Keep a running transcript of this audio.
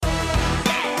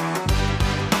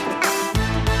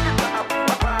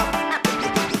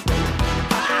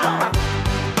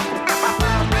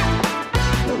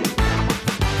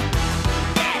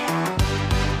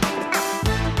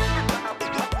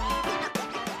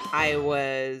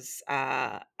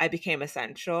I became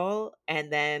essential,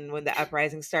 and then when the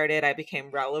uprising started, I became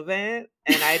relevant,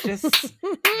 and I just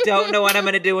don't know what I'm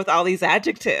going to do with all these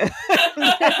adjectives.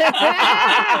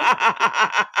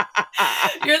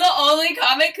 You're the only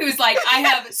comic who's like, I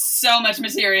have so much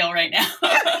material right now.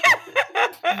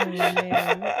 Oh,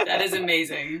 man. That is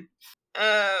amazing.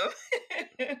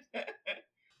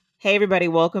 Hey everybody,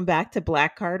 welcome back to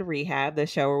Black Card Rehab, the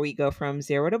show where we go from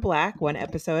zero to black, one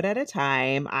episode at a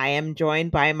time. I am joined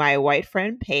by my white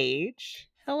friend Paige.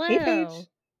 Hello. Hey Paige.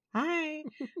 Hi.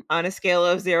 On a scale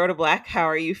of 0 to black, how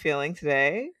are you feeling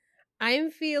today? I am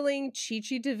feeling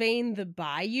Chi-Chi DeVayne, the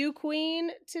Bayou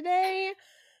Queen today.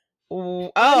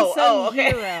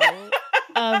 Okay. Hero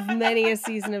of many a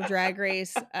season of Drag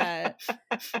Race.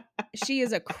 She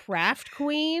is a craft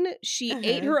queen. She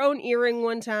ate her own earring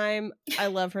one time. I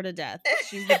love her to death.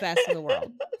 She's the best in the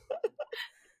world.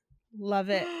 Love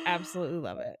it. Absolutely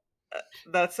love it.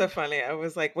 That's so funny. I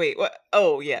was like, wait, what?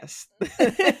 Oh, yes.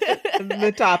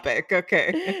 The topic.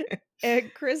 Okay.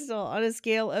 And Crystal, on a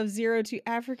scale of 0 to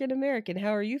African American,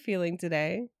 how are you feeling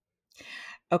today?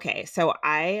 Okay, so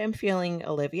I am feeling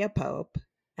Olivia Pope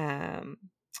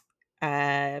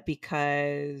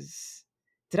because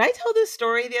did I tell this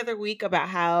story the other week about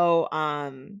how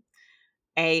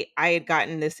I had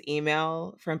gotten this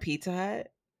email from Pizza Hut?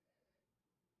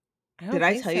 Did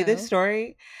I tell you this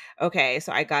story? Okay,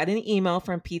 so I got an email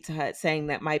from Pizza Hut saying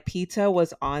that my pizza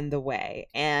was on the way,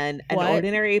 and an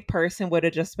ordinary person would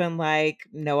have just been like,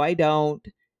 "No, I don't.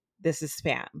 This is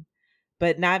spam."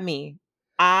 But not me.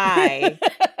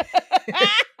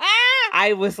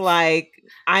 I was like,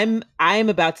 I'm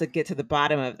about to get to the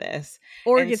bottom of this.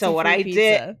 Or and get so some what free I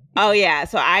pizza. did,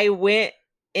 so I went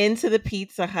into the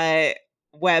Pizza Hut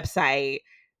website,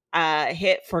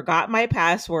 hit forgot my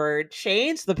password,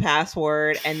 changed the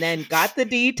password, and then got the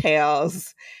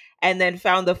details, and then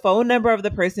found the phone number of the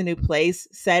person who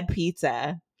placed said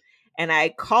pizza. And I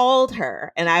called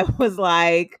her and I was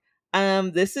like,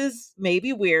 this is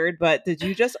maybe weird, but did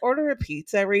you just order a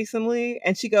pizza recently?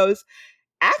 And she goes,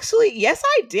 actually, yes,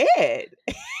 I did.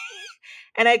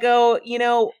 And I go,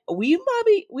 we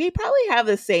probably have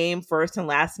the same first and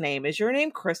last name. Is your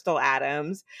name Crystal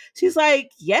Adams? She's like,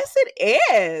 yes, it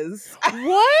is.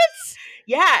 What?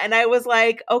 Yeah. And I was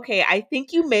like, okay, I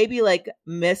think you maybe like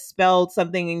misspelled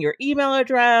something in your email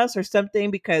address or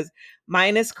something, because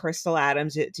mine is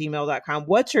crystaladams@gmail.com.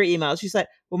 What's your email? She's like,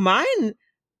 well, mine,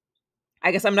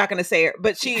 I guess I'm not going to say it,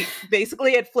 but she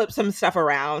basically had flipped some stuff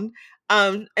around.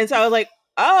 And so I was like,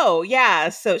 oh, yeah.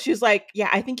 So she was like, yeah,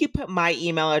 I think you put my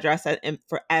email address as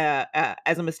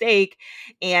a mistake.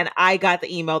 And I got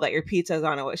the email that your pizza's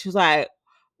on it. She was like,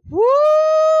 woo,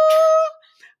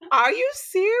 are you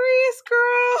serious,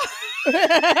 girl?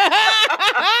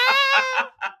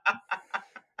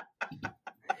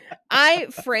 I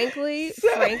frankly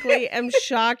am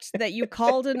shocked that you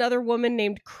called another woman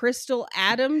named Crystal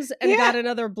Adams and got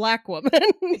another black woman.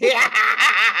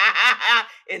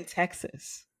 In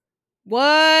Texas.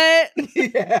 What?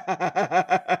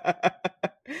 Yeah.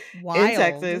 Wild. In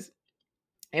Texas.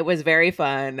 It was very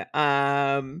fun.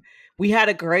 We had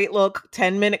a great little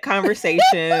 10-minute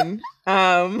conversation.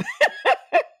 But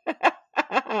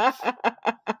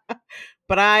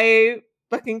I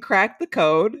fucking cracked the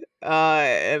code,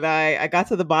 and I got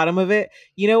to the bottom of it.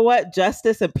 You know what?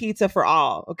 Justice and pizza for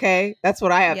all. Okay, that's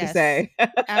what I have to say.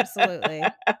 Absolutely,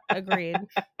 agreed.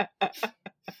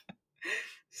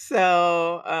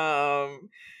 So,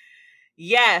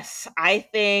 yes, I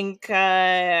think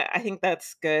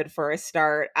that's good for a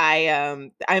start.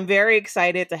 I'm very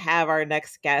excited to have our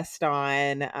next guest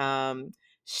on.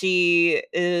 She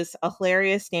is a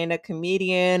hilarious stand-up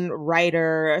comedian,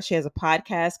 writer. She has a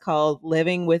podcast called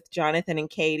Living with Jonathan and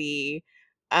Katie.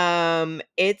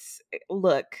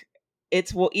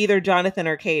 It's either Jonathan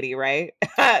or Katie, right?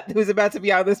 Who's about to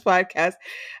be on this podcast.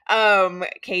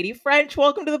 Katie French,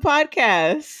 welcome to the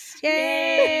podcast.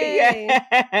 Yay!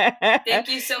 Yeah. Thank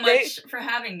you so much for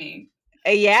having me.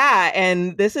 Yeah,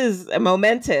 and this is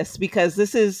momentous because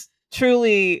this is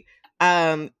truly,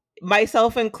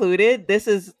 myself included, this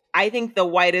is, I think, the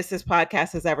whitest this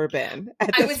podcast has ever been. I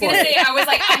was going to say, I was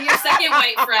like, I'm your second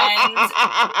white friend.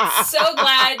 So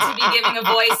glad to be giving a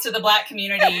voice to the Black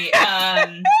community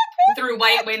through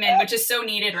white women, which is so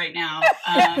needed right now.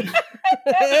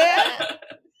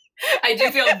 I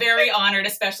do feel very honored,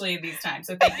 especially in these times.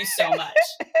 So thank you so much.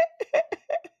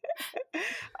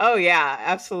 Oh yeah,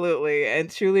 absolutely. And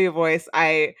truly a voice.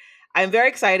 I'm very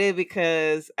excited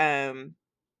because I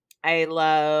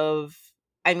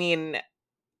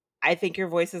think your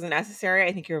voice isn't necessary.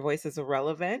 I think your voice is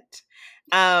irrelevant.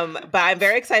 But I'm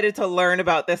very excited to learn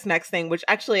about this next thing, which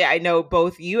actually I know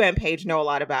both you and Paige know a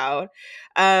lot about.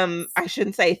 I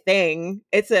shouldn't say thing.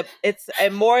 It's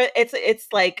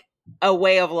like a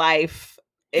way of life.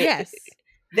 Yes.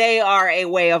 They are a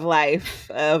way of life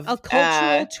of a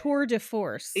cultural tour de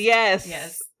force.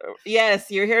 Yes.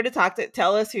 You're here to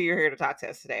tell us who you're here to talk to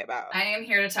us today about. I am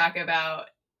here to talk about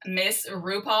Miss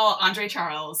RuPaul Andre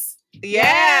Charles.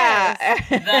 Yeah.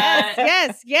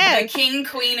 Yes. The king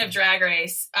queen of Drag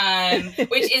Race.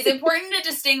 Which is important to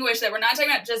distinguish that we're not talking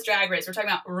about just Drag Race. We're talking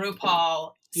about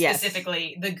RuPaul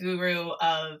specifically, the guru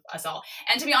of us all.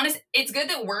 And to be honest, it's good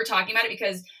that we're talking about it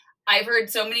because I've heard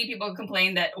so many people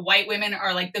complain that white women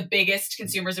are like the biggest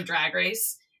consumers of Drag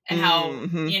Race and how,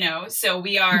 so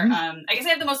we are, I guess I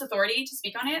have the most authority to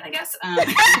speak on it, I guess.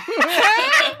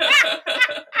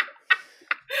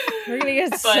 We're going to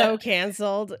get so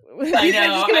canceled. I know. They're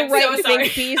just going to write so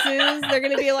think pieces. They're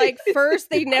going to be like, first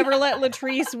they never let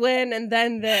Latrice win and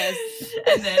then this.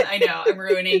 And then, I know,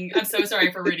 I'm so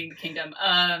sorry for ruining the kingdom.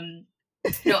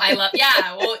 No,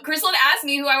 well, Crystal had asked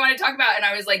me who I want to talk about, and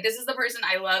I was like, this is the person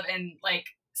I love and like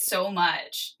so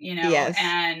much, Yes.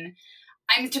 And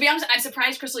to be honest, I'm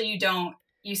surprised, Crystal, you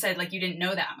said like you didn't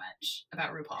know that much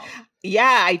about RuPaul.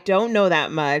 Yeah, I don't know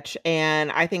that much.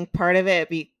 And I think part of it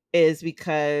is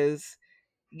because,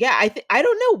 I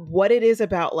don't know what it is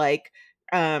about like,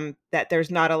 that there's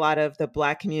not a lot of the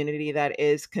Black community that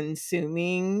is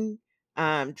consuming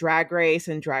Drag Race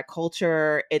and drag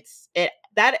culture.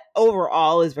 That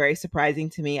overall is very surprising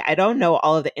to me. I don't know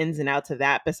all of the ins and outs of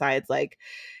that besides like,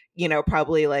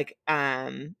 probably like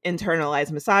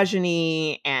internalized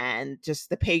misogyny and just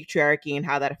the patriarchy and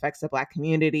how that affects the Black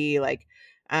community. Like,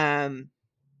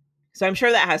 so I'm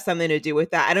sure that has something to do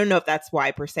with that. I don't know if that's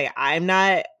why per se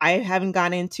I haven't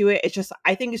gone into it. It's just,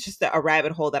 I think it's just a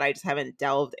rabbit hole that I just haven't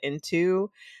delved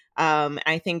into.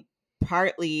 I think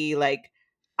partly like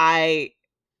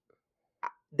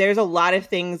there's a lot of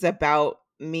things about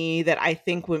me that I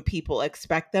think when people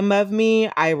expect them of me,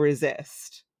 I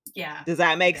resist. Yeah. Does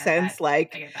that make sense? That.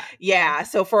 Like, I get that. Yeah.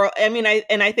 So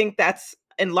I think that's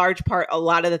in large part, a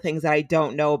lot of the things that I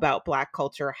don't know about Black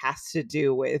culture has to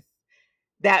do with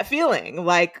that feeling.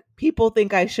 Like people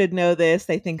think I should know this.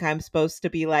 They think I'm supposed to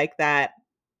be like that.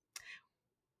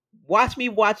 Watch me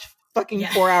watch fucking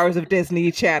 4 hours of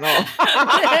Disney Channel.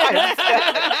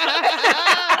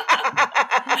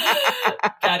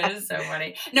 That is so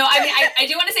funny. No, I mean, I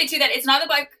do want to say too that it's not that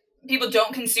Black people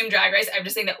don't consume Drag Race. I'm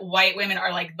just saying that white women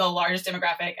are like the largest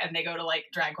demographic and they go to like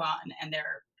DragCon and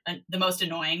they're the most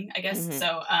annoying, I guess. Mm-hmm.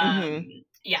 So,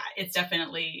 yeah, it's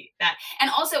definitely that.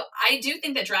 And also, I do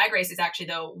think that Drag Race is actually,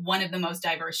 though, one of the most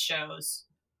diverse shows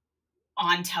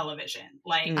on television.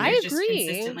 Like, I just agree.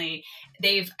 Consistently,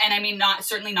 and I mean,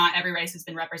 certainly not every race has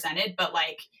been represented, but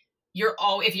like, you're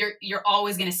always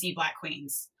going to see Black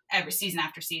queens every season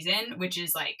after season, which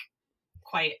is like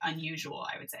quite unusual,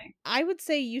 I would say. I would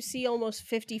say you see almost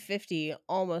 50-50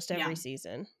 almost every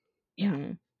season. Yeah.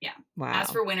 Mm-hmm. Yeah. Wow.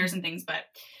 As for winners and things, but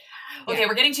okay,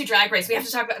 we're getting to Drag Race. We have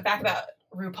to talk back about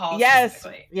RuPaul. Yes,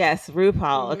 RuPaul.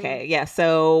 Mm-hmm. Okay, yeah.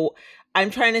 So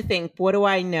I'm trying to think. What do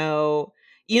I know?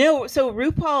 So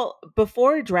RuPaul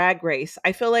before Drag Race,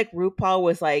 I feel like RuPaul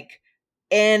was like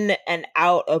in and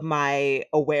out of my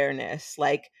awareness.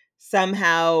 Like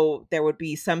somehow there would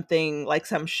be something like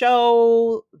some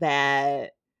show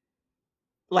that,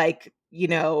 like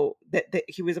that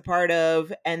he was a part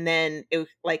of, and then it was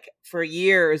like for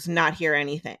years not hear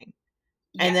anything.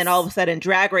 Yes. And then all of a sudden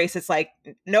Drag Race, it's like,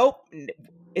 nope,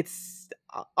 it's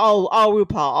all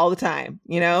RuPaul all the time,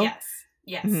 Yes.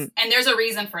 Mm-hmm. And there's a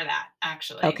reason for that,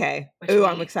 actually. Okay. Ooh,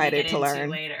 I'm excited to learn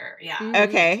later. Yeah. Mm-hmm.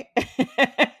 Okay.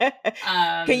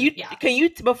 Can you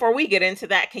before we get into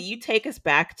that, can you take us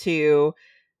back to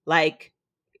like,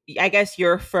 I guess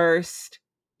your first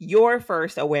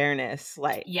awareness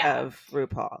of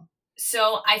RuPaul?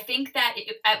 So I think that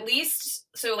at least,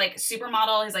 like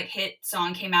Supermodel, his like hit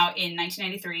song came out in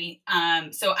 1993.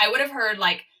 So I would have heard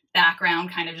like background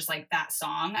kind of just like that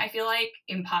song, I feel like,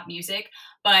 in pop music.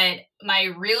 But my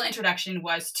real introduction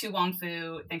was To Wong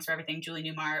Foo, Thanks for Everything, Julie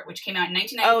Newmar, which came out in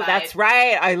 1995. Oh, that's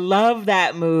right. I love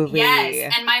that movie.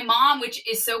 Yes. And my mom, which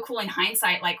is so cool in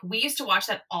hindsight, like we used to watch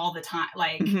that all the time.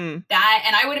 Like that.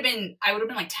 And I would have been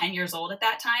like 10 years old at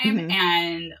that time. Mm-hmm.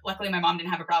 And luckily my mom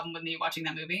didn't have a problem with me watching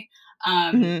that movie.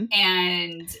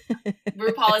 And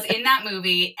RuPaul is in that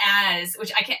movie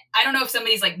which I don't know if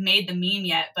somebody's like made the meme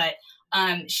yet, but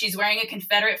she's wearing a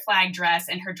Confederate flag dress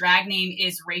and her drag name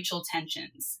is Rachel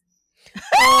Tensions.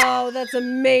 Oh, that's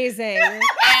amazing.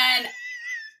 And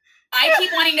I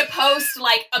keep wanting to post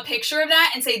like a picture of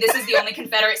that and say, this is the only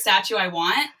Confederate statue I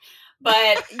want.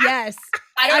 But yes,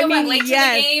 I don't know if I'm late to the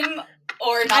game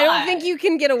or not. I don't think you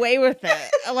can get away with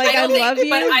it. Like, I love you,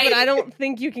 but I don't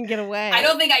think you can get away. I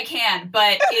don't think I can,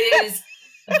 but it is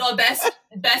the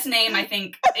best name, I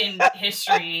think, in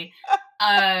history.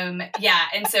 Yeah,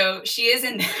 and so she is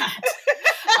in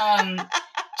that.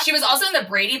 She was also in the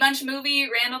Brady Bunch movie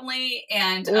randomly,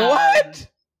 and what?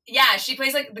 Yeah, she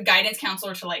plays like the guidance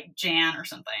counselor to like Jan or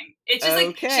something. It's just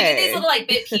like she did these little like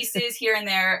bit pieces here and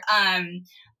there.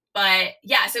 But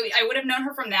yeah, so I would have known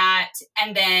her from that,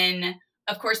 and then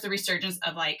of course the resurgence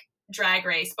of like Drag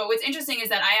Race. But what's interesting is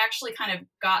that I actually kind of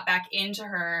got back into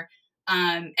her.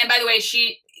 And by the way,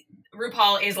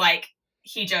 RuPaul is like,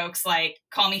 he jokes like,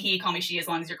 call me he, call me she, as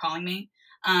long as you're calling me.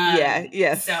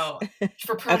 Yes. So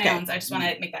for pronouns, I just want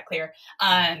to make that clear.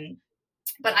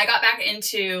 But I got back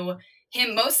into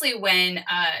him mostly when,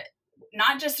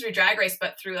 not just through Drag Race,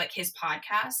 but through like his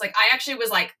podcast. Like I actually was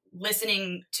like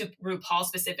listening to RuPaul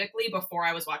specifically before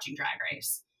I was watching Drag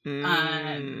Race.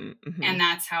 And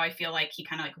that's how I feel like he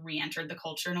kind of like re-entered the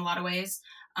culture in a lot of ways.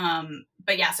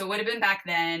 But yeah, so it would have been back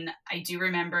then. I do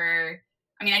remember,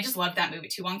 I mean, I just loved that movie.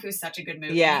 Tu Wong Fu is such a good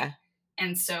movie. Yeah.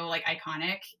 And so like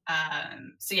iconic.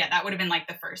 So yeah, that would have been like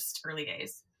the first early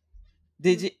days.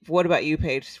 What about you,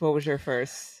 Paige? What was your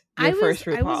first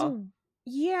RuPaul?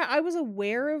 I was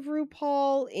aware of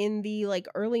RuPaul in the like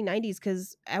early 90s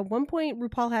because at one point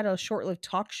RuPaul had a short-lived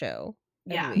talk show,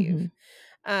 I believe.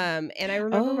 And I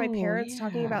remember my parents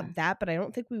talking about that, but I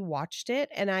don't think we watched it.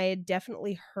 And I had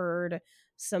definitely heard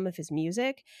some of his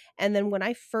music. And then when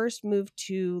I first moved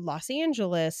to Los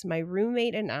Angeles, my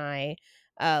roommate and I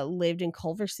lived in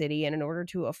Culver City, and in order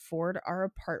to afford our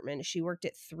apartment, she worked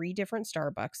at 3 different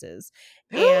Starbuckses.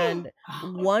 And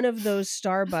one of those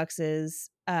Starbuckses,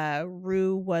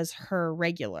 Ru was her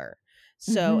regular.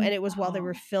 So, and it was while they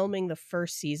were filming the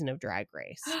first season of Drag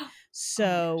Race.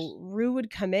 So Ru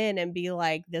would come in and be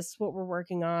like, this is what we're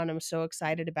working on. I'm so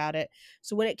excited about it.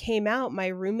 So when it came out, my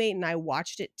roommate and I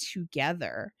watched it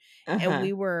together and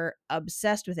we were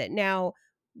obsessed with it. Now,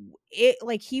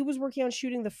 he was working on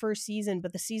shooting the first season,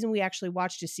 but the season we actually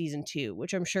watched is season 2,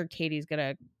 which I'm sure Katie's going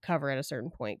to cover at a certain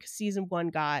point, because season 1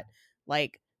 got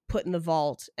like put in the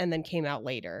vault and then came out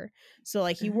later. So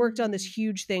like he worked on this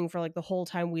huge thing for like the whole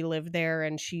time we lived there,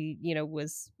 and she,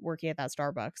 was working at that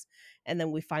Starbucks, and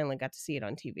then we finally got to see it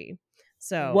on TV.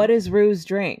 So what is Ru's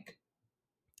drink?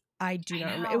 I do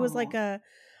not remember. It was like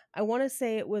I want to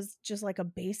say it was just like a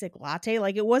basic latte.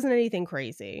 Like it wasn't anything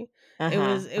crazy.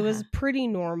 It was pretty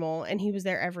normal, and he was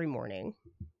there every morning.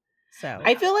 So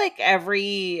I feel like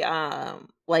every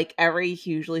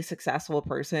hugely successful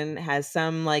person has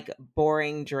some like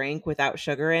boring drink without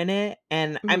sugar in it,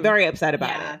 and I'm very upset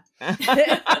about it.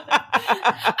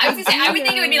 I was gonna say, I would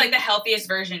think it would be like the healthiest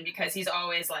version, because he's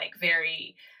always like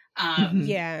very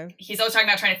he's always talking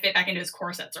about trying to fit back into his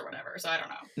corsets or whatever, so I don't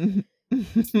know.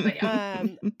 But yeah.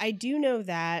 I do know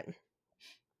that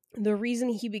the reason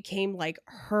he became like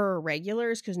her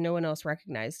regular is because no one else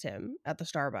recognized him at the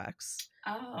Starbucks.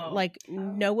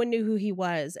 No one knew who he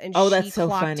was, and she so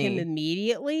clocked funny. him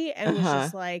immediately and was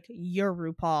just like, "You're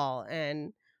RuPaul,"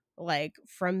 and like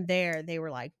from there they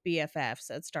were like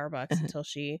BFFs at Starbucks until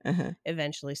she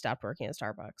eventually stopped working at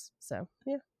Starbucks. So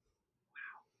yeah.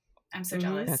 I'm so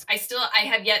jealous. I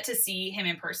have yet to see him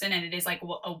in person, and it is like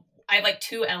I have like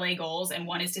 2 LA goals, and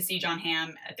one is to see John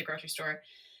Hamm at the grocery store,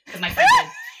 because my friend did.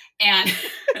 And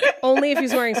only if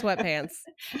he's wearing sweatpants.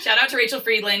 Shout out to Rachel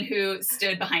Friedland, who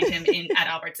stood behind him at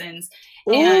Albertsons.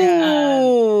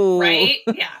 And right?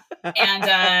 Yeah. And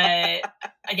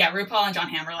yeah, RuPaul and John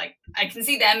Hamm are like, I can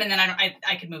see them, and then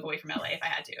I could move away from LA if I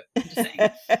had to. I'm just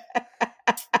saying.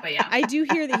 But yeah. I do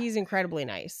hear that he's incredibly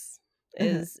nice.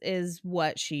 Is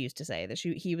what she used to say, that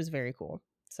he was very cool.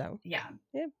 So yeah.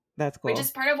 That's cool. Which is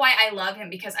part of why I love him,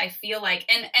 because I feel like,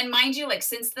 and mind you, like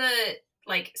since the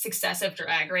like success of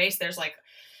Drag Race, there's like,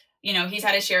 he's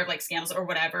had a share of like scandals or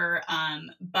whatever.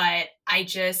 But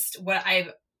what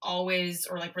I've always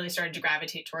or like really started to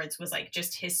gravitate towards was like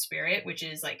just his spirit, which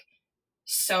is like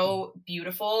so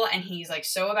beautiful, and he's like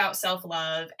so about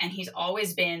self-love, and he's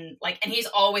always been like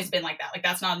that. Like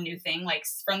that's not a new thing. Like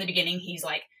from the beginning, he's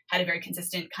like had a very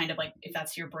consistent kind of like, if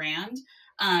that's your brand.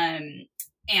 I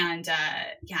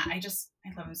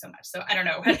love him so much. So I don't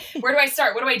know. Where do I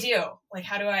start? What do I do? Like,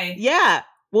 how do I? Yeah.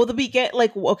 Well,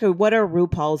 what are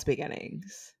RuPaul's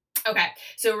beginnings? Okay.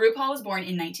 So RuPaul was born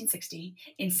in 1960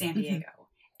 in San Diego.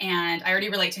 And I already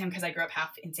relate to him because I grew up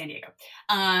half in San Diego.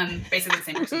 Basically the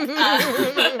same person.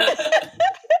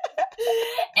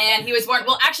 And he was born,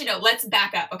 well, actually, no, let's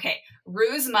back up. Okay.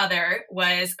 Ru's mother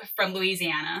was from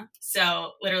Louisiana.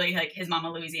 So literally like his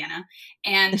mama, Louisiana.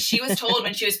 And she was told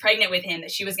when she was pregnant with him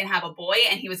that she was going to have a boy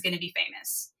and he was going to be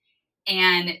famous.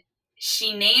 and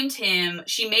she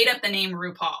made up the name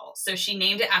RuPaul. So she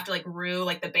named it after like Ru,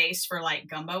 like the base for like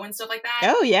gumbo and stuff like that.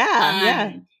 Oh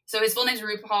yeah. So his full name's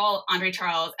RuPaul Andre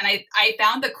Charles. And I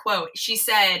found the quote. He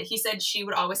said she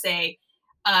would always say,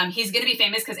 he's going to be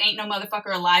famous because ain't no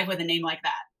motherfucker alive with a name like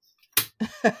that.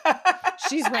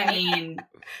 She's right. I mean,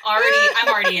 I'm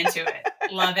already into it.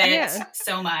 Love it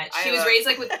so much. He was raised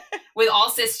like with all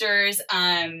sisters.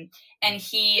 And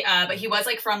he, but he was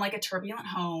like from like a turbulent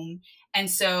home. And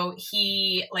so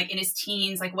he like in his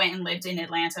teens, like went and lived in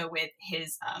Atlanta with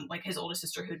his, like his older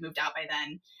sister who'd moved out by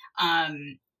then.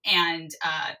 And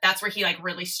that's where he like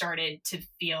really started to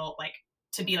feel like,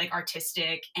 to be like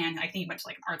artistic, and I think he went to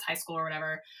like arts high school or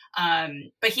whatever.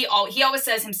 But he always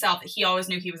says himself that he always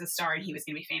knew he was a star and he was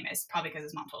going to be famous, probably because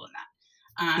his mom told him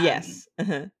that. Yes.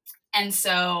 And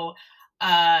so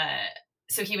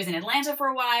he was in Atlanta for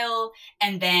a while,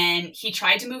 and then he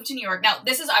tried to move to New York. Now,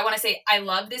 I want to say, I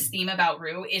love this theme about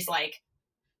Ru is like,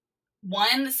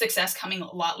 one, success coming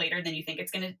a lot later than you think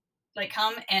it's going to like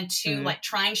come, and two, like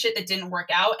trying shit that didn't work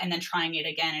out and then trying it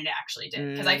again and it actually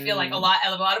did. Because I feel like a lot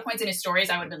of points in his stories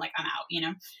I would have been like, I'm out, you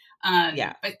know.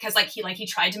 But because he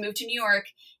tried to move to New York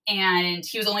and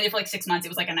he was only there for like 6 months. It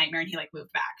was like a nightmare, and he like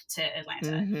moved back to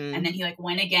Atlanta, and then he like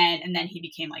went again, and then he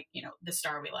became like, you know, the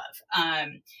star we love.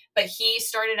 But he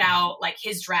started out like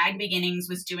his drag beginnings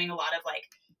was doing a lot of like,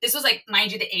 this was like,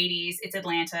 mind you, the 80s, it's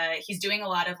Atlanta. He's doing a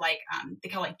lot of like they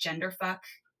call like gender fuck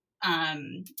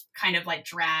kind of like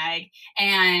drag.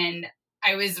 And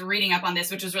I was reading up on this,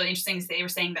 which was really interesting. They were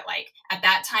saying that like at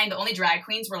that time the only drag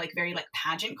queens were like very like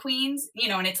pageant queens, you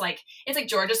know, and it's like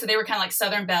Georgia, so they were kind of like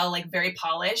Southern Belle, like very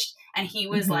polished, and he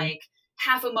was like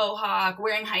half a mohawk,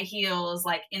 wearing high heels,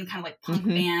 like in kind of like punk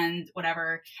band,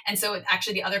 whatever. And so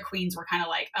actually the other queens were kind of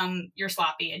like, you're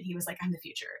sloppy, and he was like, I'm the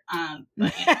future.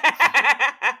 But, you know.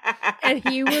 And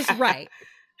he was right.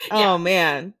 Oh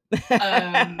man.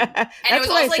 And that's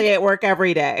what I say at work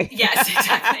every day. Yes,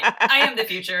 exactly. I am the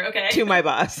future. Okay. To my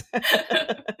boss.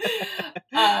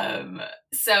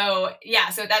 So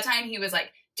at that time he was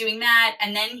like doing that,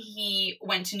 and then he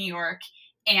went to New York,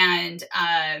 and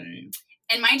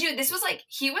mind you, this was like,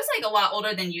 he was like a lot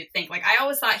older than you'd think. Like I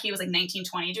always thought he was like 19,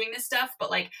 20 doing this stuff, but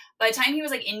like by the time he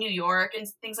was like in New York and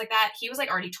things like that, he was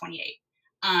like already 28.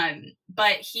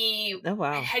 But he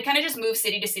had kind of just moved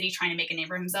city to city trying to make a name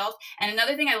for himself. And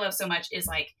another thing I love so much is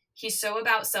like, he's so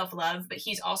about self-love, but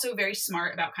he's also very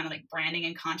smart about kind of like branding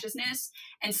and consciousness.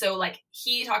 And so like,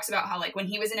 he talks about how like when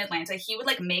he was in Atlanta, he would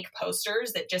like make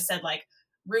posters that just said like,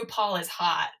 RuPaul is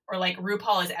hot, or like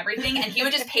RuPaul is everything. And he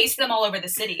would just paste them all over the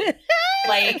city,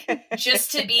 like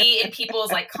just to be in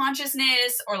people's like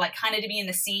consciousness, or like kind of to be in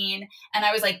the scene. And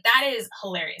I was like, that is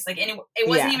hilarious. Like, and it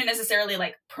wasn't even necessarily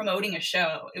like promoting a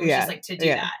show. It was just like to do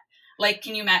that. Like,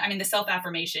 can you imagine? I mean, the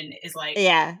self-affirmation is like,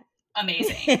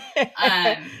 amazing.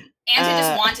 And to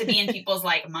just want to be in people's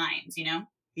like minds, you know?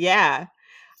 Yeah.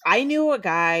 I knew a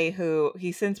guy who,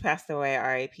 he since passed away,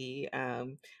 R.I.P.,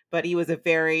 but he was a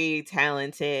very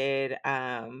talented,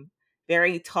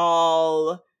 very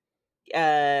tall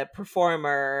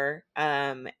performer.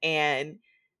 And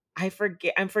I'm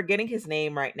forgetting his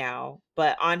name right now,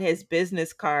 but on his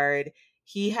business card,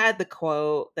 he had the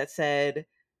quote that said,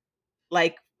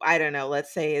 like, I don't know,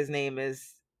 let's say his name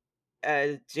is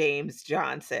James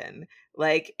Johnson.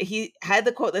 Like, he had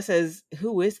the quote that says,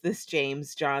 "Who is this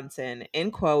James Johnson?"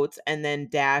 in quotes, and then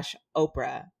dash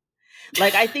Oprah.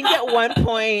 Like, I think at one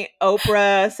point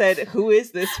Oprah said, "Who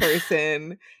is this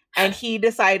person?" And he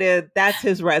decided that's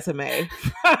his resume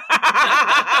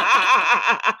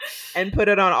and put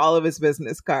it on all of his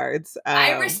business cards.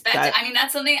 I respect it. I mean,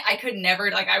 that's something I could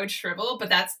never, like, I would shrivel, but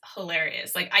that's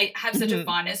hilarious. Like, I have such a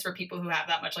fondness for people who have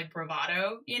that much like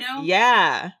bravado, you know?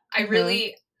 Yeah. I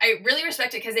really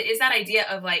respect it, because it is that idea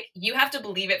of like, you have to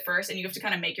believe it first, and you have to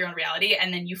kind of make your own reality,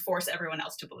 and then you force everyone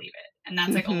else to believe it. And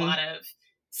that's like a lot of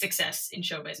success in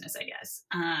show business, I guess.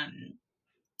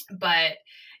 But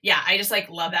yeah, I just like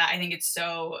love that. I think it's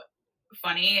so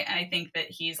funny, and I think that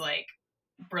he's like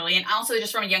brilliant. Also,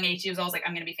 just from a young age, he was always like,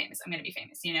 I'm gonna be famous,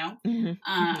 you know?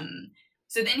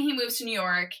 So then he moves to New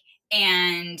York,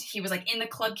 and he was like in the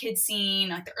club kid scene,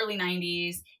 like the early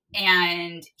 90s.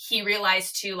 And he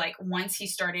realized too, like once he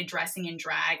started dressing in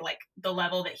drag, like the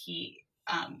level that he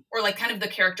or like kind of the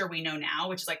character we know now,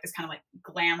 which is like this kind of like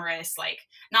glamorous, like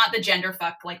not the gender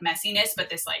fuck like messiness, but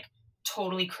this like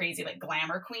totally crazy like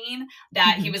glamour queen,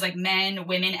 that he was like, men,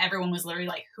 women, everyone was literally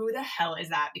like, who the hell is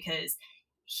that? Because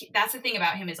that's the thing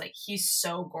about him, is like, he's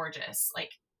so gorgeous,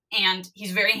 like, and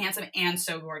he's very handsome and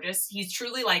so gorgeous. He's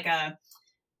truly like a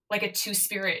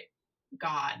two-spirit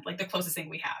god, like the closest thing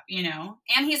we have, you know?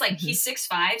 And he's like, he's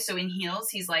 6'5", so in heels,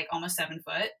 he's like almost 7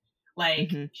 foot,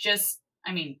 Like, just,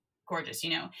 I mean, gorgeous, you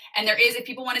know. And there is, if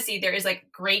people want to see, there is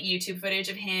like great YouTube footage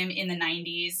of him in the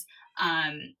 90s.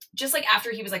 Just like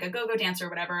after he was like a go-go dancer or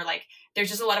whatever, like there's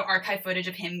just a lot of archive footage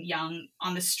of him young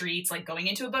on the streets, like going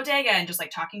into a bodega and just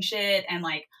like talking shit and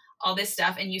like all this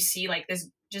stuff. And you see like this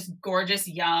just gorgeous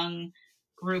young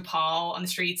RuPaul on the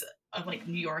streets of like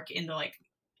New York in the like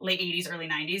late 80s, early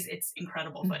 90s. It's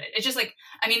incredible footage. It's just like,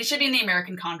 I mean, it should be in the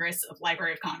American Congress of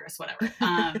Library of Congress, whatever.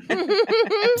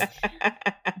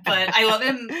 But I love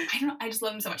him. I don't know. I just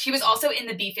love him so much. He was also in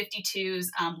the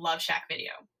B-52's Love Shack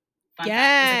video. Fun fact.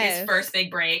 It was like his first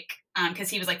big break because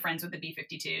he was like friends with the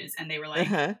B-52s and they were like,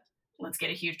 let's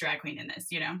get a huge drag queen in this,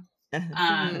 you know?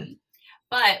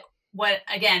 But what,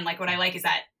 again, like what I like is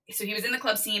that, so he was in the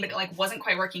club scene, but it like wasn't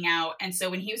quite working out. And so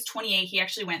when he was 28, he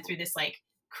actually went through this like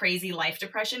crazy life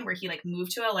depression where he like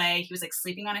moved to LA. He was like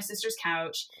sleeping on his sister's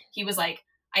couch. He was like,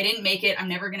 I didn't make it. I'm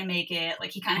never going to make it.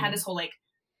 Like he kind of had this whole like,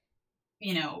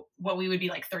 you know, what we would be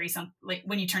like 30 some, like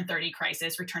when you turn 30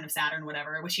 crisis, return of Saturn,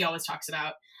 whatever, which he always talks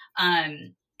about.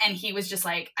 And he was just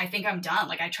like, I think I'm done.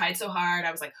 Like I tried so hard.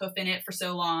 I was like hoofing it for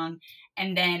so long.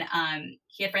 And then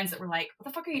he had friends that were like, what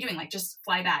the fuck are you doing? Like just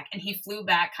fly back. And he flew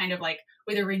back kind of like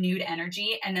with a renewed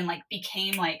energy and then like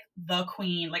became like the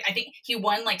queen. Like I think he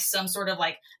won like some sort of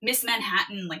like Miss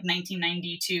Manhattan like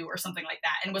 1992 or something like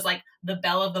that. And was like the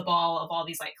belle of the ball of all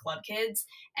these like club kids.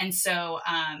 And so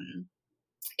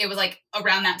it was like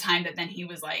around that time that then he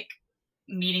was like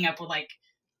meeting up with like,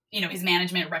 you know, his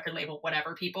management, record label,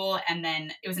 whatever people. And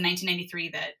then it was in 1993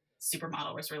 that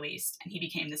Supermodel was released and he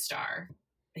became the star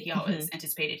that he always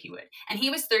anticipated he would. And he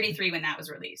was 33 when that was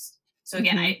released. So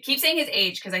again, I keep saying his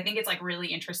age because I think it's like really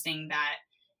interesting that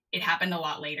it happened a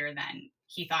lot later than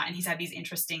he thought. And he's had these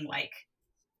interesting like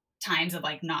times of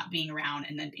like not being around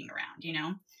and then being around, you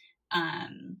know?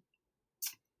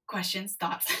 Questions,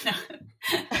 thoughts?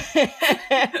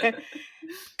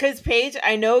 Because Paige,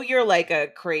 I know you're like a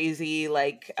crazy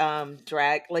like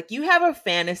drag, like you have a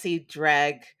fantasy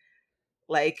drag,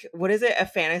 like what is it, a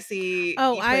fantasy?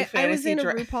 Oh, I was in a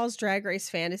RuPaul's Drag Race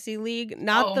Fantasy League,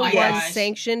 not the one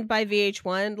sanctioned by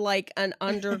VH1, like an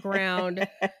underground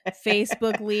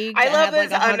Facebook league. I love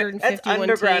this. Like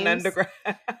 151 underground.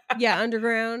 Yeah,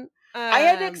 underground. I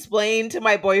had to explain to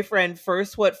my boyfriend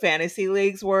first what fantasy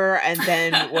leagues were, and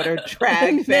then what a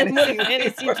drag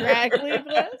fantasy drag league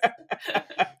was.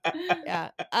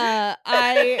 Yeah,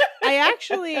 I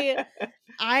actually,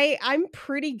 I'm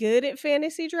pretty good at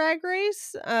fantasy drag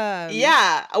race.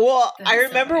 Yeah, well, I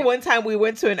remember one time we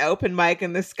went to an open mic,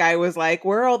 and this guy was like,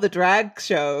 "Where are all the drag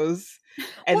shows?"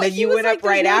 And then you went up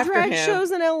right after him. Drag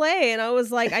shows in LA, and I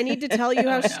was like, I need to tell you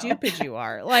how stupid you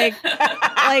are. Like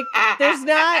there's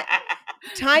not.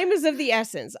 Time is of the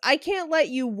essence. I can't let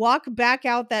you walk back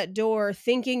out that door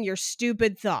thinking your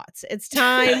stupid thoughts. It's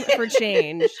time for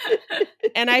change.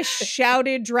 And I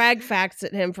shouted drag facts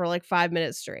at him for like 5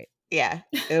 minutes straight. Yeah,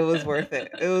 it was worth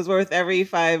it. It was worth every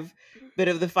bit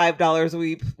of the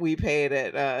 $5 we paid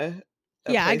at.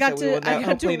 I got to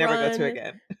hopefully never run go to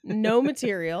again. No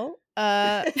material.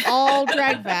 All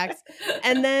drag facts.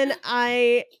 And then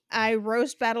I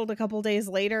roast battled a couple days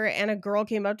later, and a girl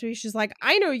came up to me. She's like,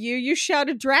 I know you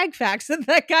shouted drag facts at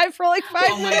that guy for like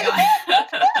 5 minutes.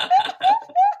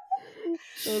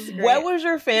 God. What was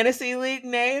your fantasy league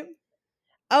name?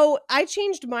 Oh, I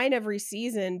changed mine every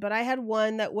season, but I had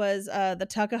one that was the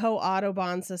Tuckahoe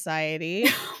Autobahn Society.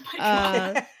 Oh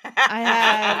my God.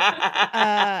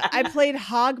 I played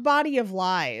Hog Body of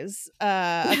Lies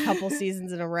a couple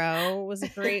seasons in a row. It was a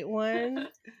great one.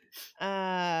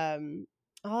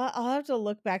 I'll have to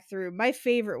look back through. My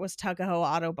favorite was Tuckahoe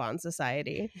Autobahn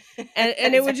Society.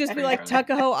 And it would just be like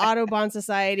Tuckahoe Autobahn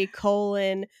Society :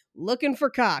 looking for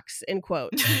cocks, in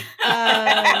quote.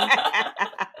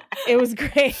 It was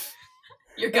great.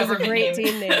 Your government great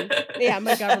team name. Yeah,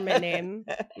 my government name.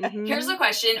 Mm-hmm. Here's the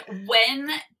question. When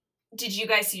did you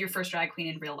guys see your first drag queen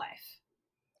in real life?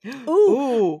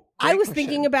 Ooh, I was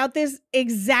thinking about this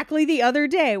exactly the other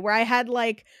day, where I had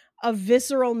like a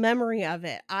visceral memory of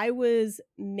it. I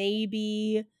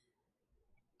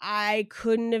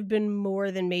couldn't have been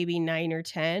more than maybe 9 or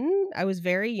 10. I was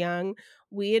very young.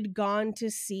 We had gone to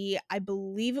see, I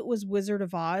believe it was Wizard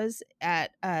of Oz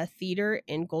at a theater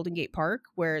in Golden Gate Park,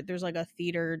 where there's like a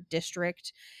theater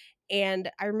district. And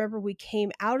I remember we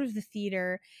came out of the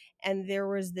theater, and there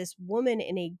was this woman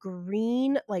in a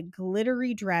green, like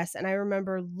glittery dress. And I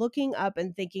remember looking up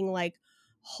and thinking like,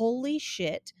 holy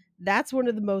shit, that's one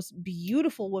of the most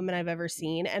beautiful women I've ever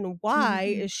seen. And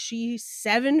why is she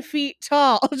 7 feet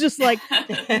tall? Just like, what?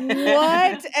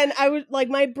 And I was like,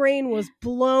 my brain was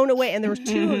blown away. And there was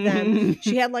 2 of them.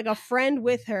 She had like a friend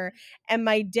with her. And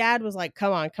my dad was like,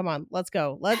 come on, let's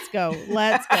go. Because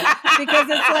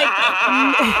it's like,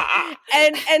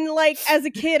 and like as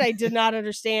a kid, I did not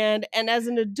understand. And as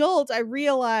an adult, I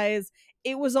realized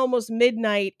it was almost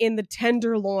midnight in the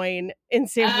Tenderloin in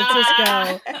San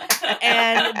Francisco.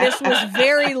 And this was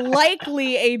very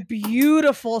likely a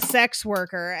beautiful sex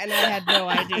worker. And I had no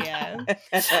idea.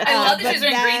 I love that she's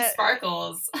wearing green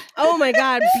sparkles. Oh my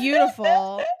God,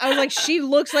 beautiful. I was like, she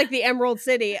looks like the Emerald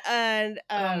City. And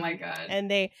oh my God.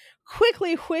 And they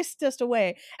quickly whisked us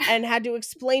away and had to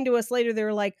explain to us later. They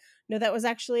were like, no, that was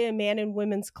actually a man in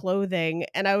women's clothing.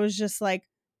 And I was just like,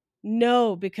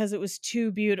 no, because it was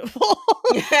too beautiful.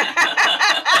 But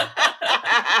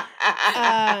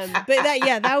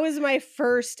that was my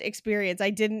first experience. I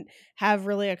didn't have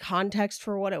really a context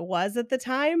for what it was at the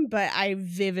time, but I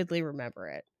vividly remember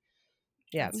it.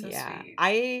 Yeah. So yeah. sweet.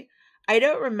 I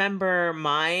don't remember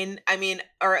mine. I mean,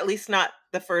 or at least not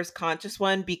the first conscious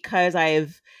one, because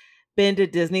I've been to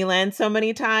Disneyland so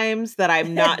many times that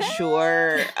I'm not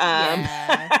sure.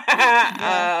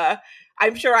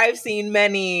 I'm sure I've seen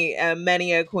many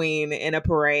a queen in a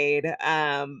parade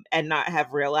and not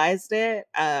have realized it.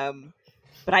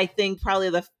 But I think probably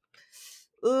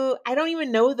I don't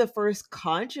even know the first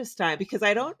conscious time, because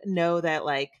I don't know that,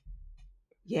 like,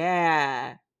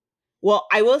 yeah. Well,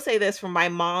 I will say this, for my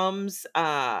mom's,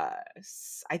 I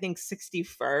think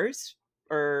 61st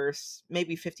or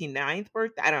maybe 59th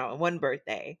birthday. I don't know, one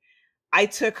birthday. I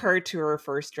took her to her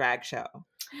first drag show.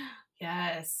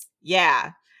 Yes.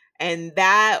 Yeah. And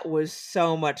that was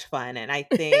so much fun. And I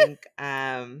think,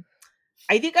 I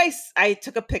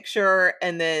took a picture,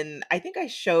 and then I think I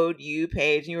showed you,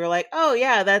 Paige, and you were like, oh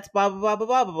yeah, that's blah, blah, blah, blah,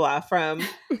 blah, blah, blah from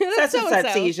such and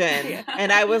such season. Yeah.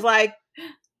 And I was like,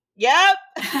 yep.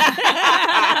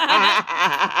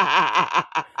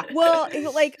 Well,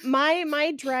 like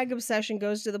my drag obsession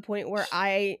goes to the point where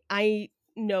I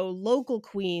know local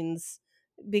queens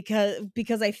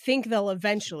because I think they'll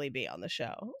eventually be on the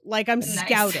show. Like, I'm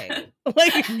scouting.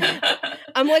 Like,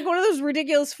 I'm like one of those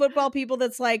ridiculous football people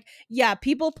that's like, yeah,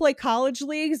 people play college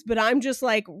leagues, but I'm just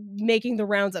like making the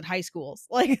rounds at high schools.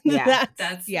 Like,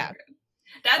 that's yeah.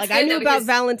 That's like, I knew about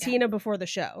Valentina before the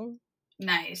show.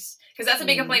 Nice. Because that's a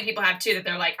big complaint people have too, that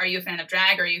they're like, are you a fan of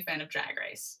drag or are you a fan of Drag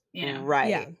Race? You know? Right.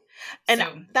 Yeah.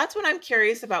 And that's what I'm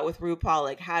curious about with RuPaul.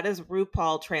 Like, how does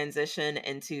RuPaul transition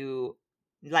into,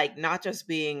 like, not just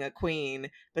being a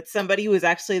queen, but somebody who is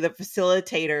actually the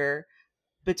facilitator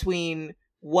between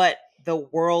what the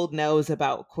world knows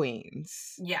about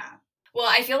queens? Yeah. Well,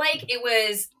 I feel like it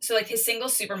was, so like his single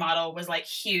Supermodel was like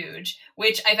huge,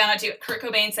 which I found out too. Kurt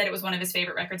Cobain said it was one of his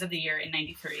favorite records of the year in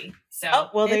 '93. So, oh,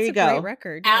 well, there you go. Great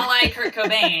record. Ally Kurt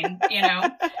Cobain, you know.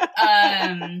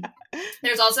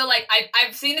 There's also like,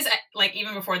 I've seen this, like,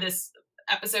 even before this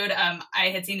episode, I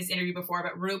had seen this interview before,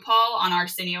 but RuPaul on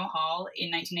Arsenio Hall in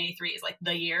 1993 is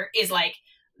like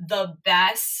the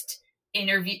best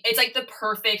interview. It's like the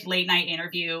perfect late night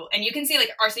interview, and you can see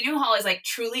like Arsenio Hall is like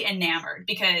truly enamored,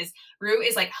 because Ru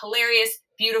is like hilarious,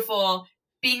 beautiful,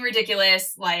 being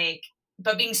ridiculous, like,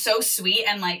 but being so sweet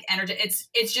and like energy.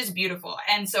 It's just beautiful.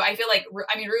 And so I feel like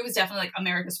Ru was definitely like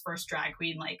America's first drag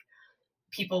queen, like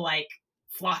people like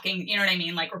flocking, you know what I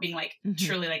mean, like, or being like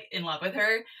truly like in love with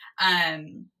her. So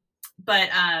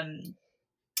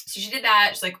she did that.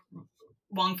 She's like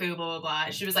Wong Fu, blah, blah, blah.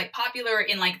 She was like popular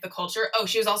in like the culture. Oh,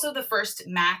 she was also the first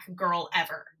MAC girl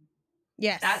ever.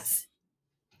 Yes. That's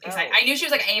exciting. I knew she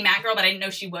was like a MAC girl, but I didn't know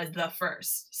she was the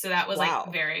first. So that was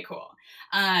like very cool.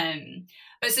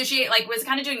 But so she like was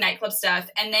kind of doing nightclub stuff,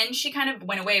 and then she kind of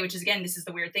went away, which is, again, this is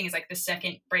the weird thing, is like the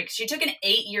second break. She took an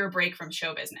 8-year break from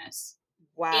show business.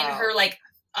 Wow. In her like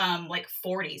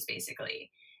 40s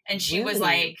basically. And she was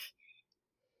like,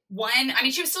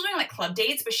 she was still doing like club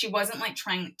dates, but she wasn't like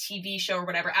trying a TV show or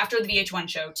whatever after the VH1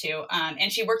 show too.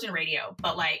 And she worked in radio,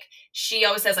 but like she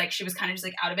always says like she was kind of just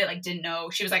like out of it, like didn't know.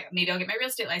 She was like, maybe I'll get my real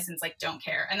estate license, like don't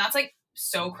care. And that's like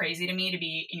so crazy to me, to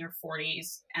be in your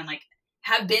 40s and like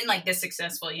have been like this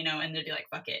successful, you know, and to be like,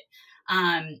 fuck it.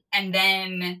 And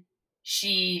then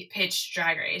she pitched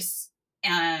Drag Race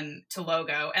to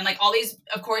Logo, and like all these,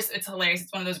 of course it's hilarious,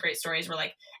 it's one of those great stories where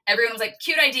like everyone was like,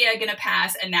 cute idea, gonna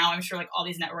pass, and now I'm sure like all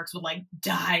these networks would like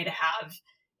die to have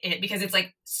it, because it's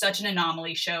like such an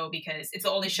anomaly show, because it's the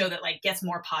only show that like gets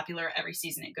more popular every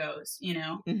season it goes, you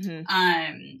know.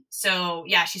 So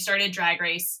yeah, she started Drag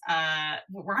Race.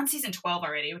 We're on season 12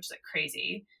 already, which is like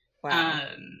crazy. Wow.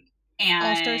 And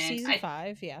All-Star season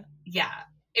 5, yeah.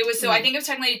 It was, so I think it was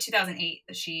technically 2008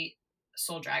 that she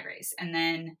sold Drag Race. And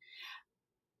then,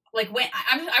 like, when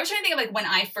I was trying to think of like when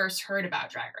I first heard about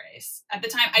Drag Race. At the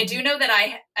time, I do know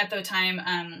that at the time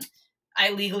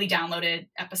I legally downloaded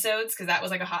episodes because that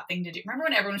was like a hot thing to do. Remember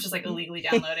when everyone was just like illegally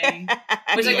downloading,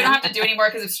 which like we don't have to do anymore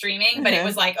because of streaming, but it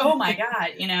was like, oh my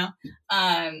God, you know?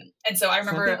 And so I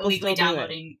remember illegally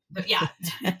downloading no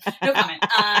comment.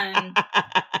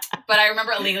 But I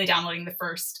remember illegally downloading the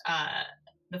first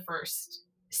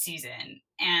season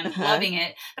and loving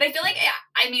it. But I feel like,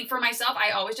 I mean, for myself,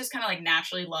 I always just kind of like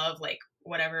naturally love like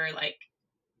whatever like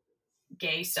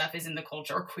gay stuff is in the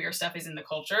culture or queer stuff is in the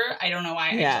culture. I don't know why.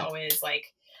 I just always like,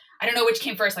 I don't know which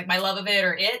came first, like my love of it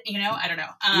or it, you know, I don't know.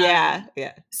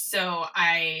 So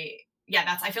I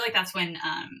feel like that's when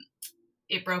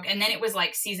it broke. And then it was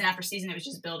like season after season, it was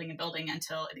just building and building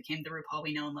until it became the RuPaul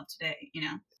we know and love today, you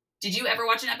know? Did you ever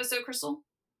watch an episode, Crystal?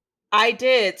 I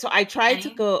did. So I tried to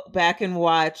go back and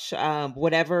watch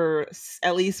whatever,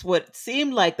 at least what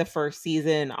seemed like the first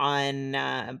season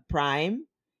on Prime,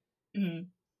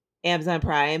 Amazon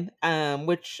Prime,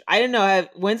 which I don't know.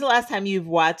 When's the last time you've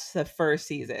watched the first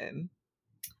season?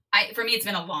 For me, it's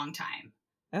been a long time.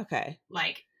 Okay.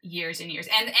 Like years and years.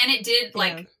 And it did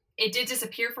like, it did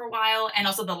disappear for a while, and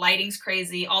also the lighting's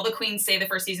crazy. All the queens say the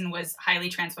first season was highly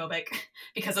transphobic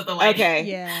because of the lighting. Okay.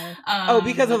 Yeah.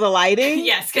 Because of the lighting?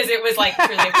 Yes, because it was like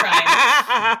truly a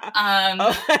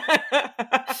crime.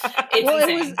 It's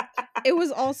insane. It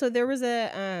was also, there was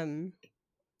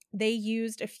they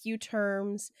used a few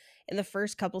terms in the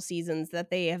first couple seasons that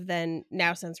they have then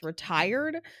now since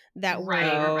retired that were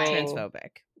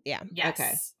transphobic. Yeah.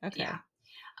 Yes. Okay. Yeah.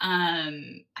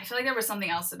 I feel like there was something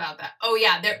else about that. Oh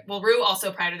yeah, Ru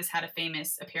also prior to this had a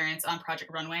famous appearance on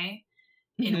Project Runway,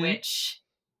 in which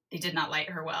they did not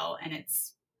light her well, and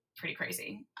it's pretty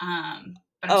crazy. But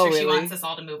I'm sure she wants us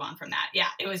all to move on from that. Yeah,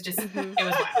 it was just it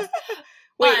was wild.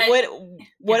 Wait,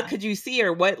 what could you see,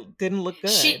 or what didn't look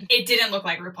good? It didn't look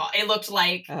like RuPaul. It looked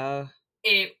like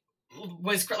it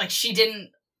was like she didn't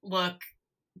look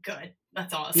good.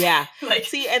 That's all. Yeah. Like,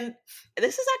 see, and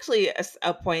this is actually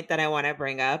a point that I want to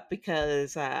bring up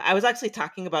because I was actually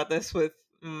talking about this with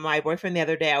my boyfriend the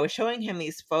other day. I was showing him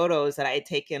these photos that I had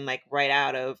taken like right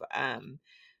out of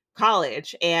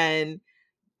college, and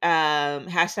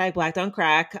hashtag Black Don't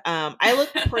Crack. I look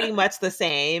pretty much the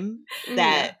same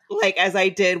like as I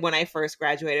did when I first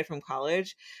graduated from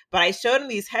college, but I showed him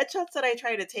these headshots that I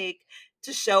tried to take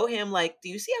to show him like, do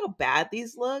you see how bad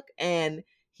these look? And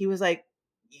he was like,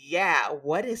 yeah,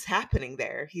 what is happening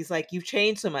there? He's like, you've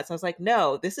changed so much. I was like,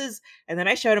 no, this is, and then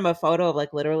I showed him a photo of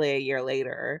like literally a year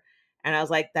later. And I was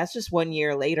like, that's just 1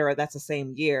 year later. Or that's the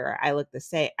same year. I look the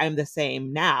same. I'm the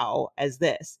same now as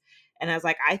this. And I was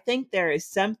like, I think there is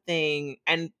something,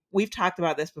 and we've talked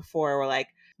about this before. We're like,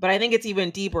 but I think it's even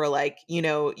deeper. Like, you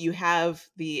know, you have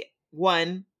the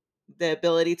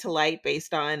ability to light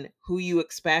based on who you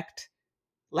expect,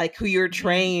 like who you're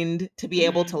trained to be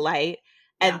able to light.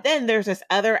 And then there's this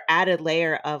other added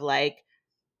layer of like,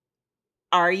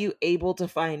 are you able to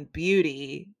find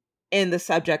beauty in the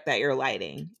subject that you're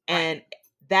lighting? Right. And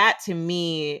that to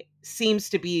me seems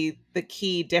to be the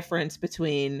key difference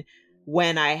between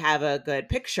when I have a good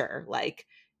picture. Like,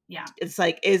 it's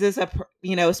like, is this if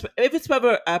it's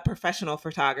a professional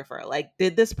photographer, like,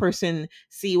 did this person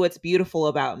see what's beautiful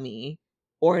about me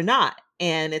or not?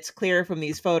 And it's clear from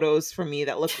these photos for me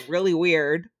that look really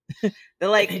weird. They're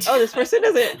like, oh, this person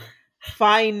doesn't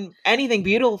find anything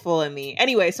beautiful in me.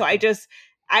 Anyway, so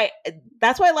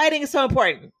that's why lighting is so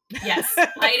important. Yes,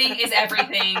 lighting is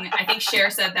everything. I think Cher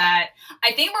said that.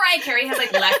 I think Mariah Carey has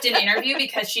like left an interview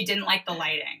because she didn't like the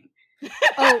lighting.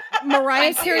 Oh,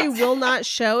 Mariah Carey will not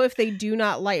show if they do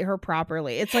not light her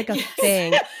properly. It's like a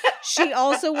thing. She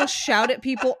also will shout at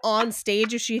people on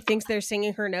stage if she thinks they're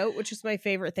singing her note, which is my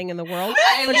favorite thing in the world.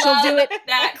 But she'll do it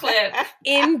that clip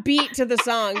in beat to the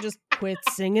song. Just quit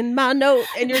singing my note,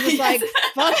 and you're just like,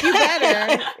 fuck you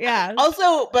better. Yeah.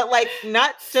 Also, but like,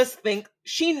 not just think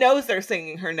she knows they're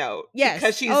singing her note. Yes,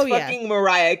 because she's fucking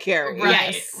Mariah Carey.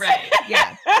 Right. Yes. Right.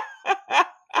 Yeah.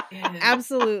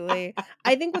 Absolutely.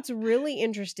 I think what's really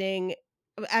interesting,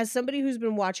 as somebody who's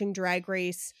been watching Drag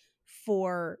Race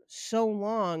for so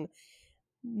long,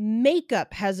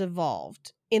 makeup has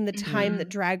evolved in the time that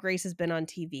Drag Race has been on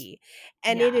TV.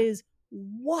 And it is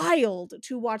wild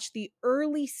to watch the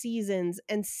early seasons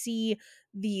and see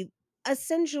the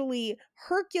essentially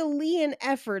Herculean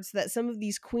efforts that some of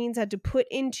these queens had to put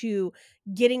into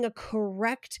getting a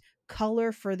correct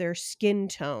color for their skin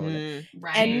tone.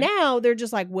 Right. And now they're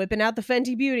just like whipping out the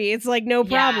Fenty Beauty. It's like no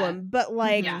problem. But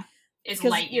like it's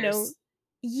light years.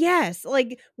 Yes,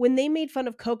 like when they made fun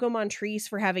of Coco Montrese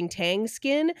for having tang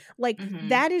skin, like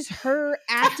that is her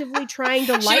actively trying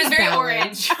to light She was very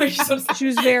balance. orange. She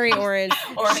was very orange.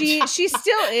 She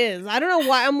still is. I don't know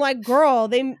why. I'm like, girl,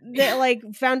 they like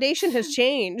foundation has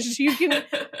changed. You can.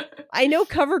 I know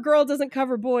CoverGirl doesn't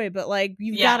cover boy, but like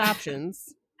you've got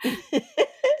options.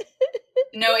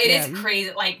 No, it is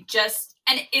crazy. Like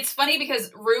and it's funny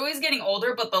because Rue is getting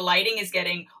older, but the lighting is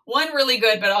getting really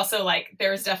good, but also like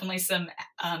there's definitely some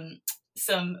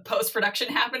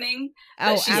post-production happening.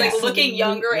 But she's like looking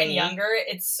younger and younger.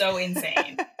 It's so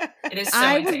insane. It is so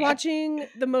I insane. was watching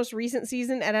the most recent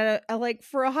season and I like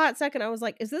for a hot second I was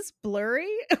like, is this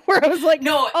blurry? Where I was like,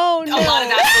 no, oh no. A lot of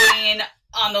Vaseline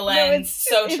on the lens.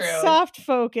 No, it's true. Soft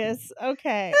focus.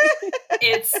 Okay.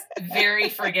 It's very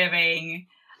forgiving.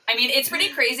 I mean, it's pretty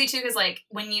crazy too, because like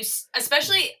when you,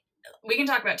 especially, we can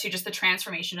talk about too, just the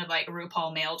transformation of like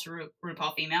RuPaul male to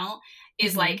RuPaul female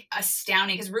is like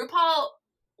astounding. Because RuPaul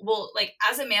will like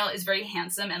as a male is very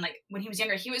handsome, and like when he was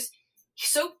younger, he was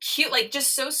so cute, like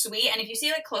just so sweet. And if you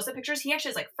see like close-up pictures, he actually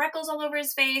has like freckles all over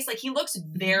his face. Like he looks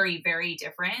very, very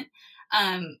different,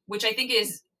 which I think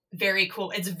is very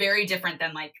cool. It's very different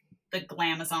than like the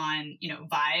glamazon,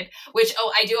 vibe, which,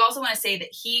 I do also want to say that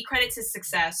he credits his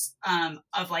success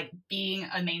of like being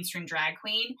a mainstream drag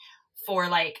queen for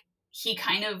like, he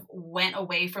kind of went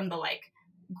away from the like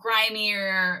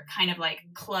grimier kind of like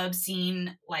club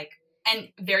scene, like, and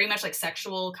very much like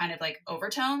sexual kind of like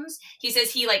overtones. He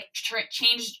says he like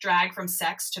changed drag from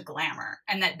sex to glamour,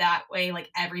 and that way like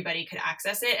everybody could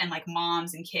access it, and like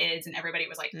moms and kids and everybody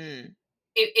was like,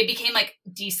 it became like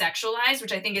desexualized,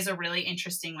 which I think is a really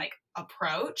interesting like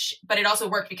approach. But it also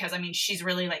worked because I mean she's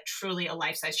really like truly a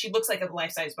life size. She looks like a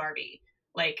life size Barbie,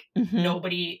 like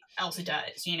nobody else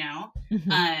does,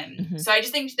 So I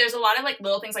just think there's a lot of like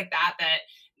little things like that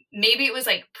maybe it was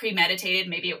like premeditated,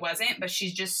 maybe it wasn't, but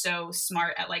she's just so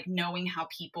smart at like knowing how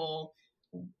people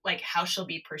like how she'll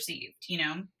be perceived,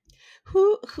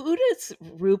 Who does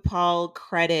RuPaul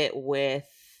credit with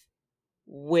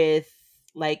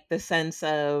like the sense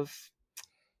of,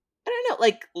 I don't know,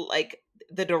 like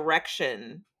the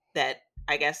direction that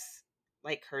I guess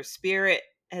like her spirit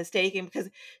has taken, because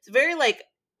it's a very like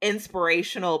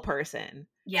inspirational person.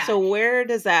 Yeah. So where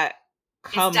does that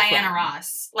come from? It's Diana from?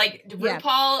 Ross. Like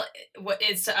RuPaul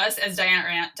is to us as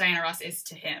Diana Ross is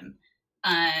to him.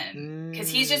 Because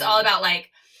he's just all about like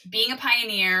being a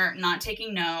pioneer, not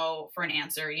taking no for an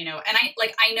answer, And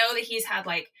I know that he's had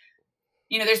like,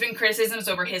 there's been criticisms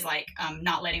over his like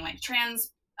not letting like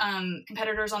trans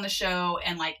competitors on the show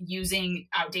and like using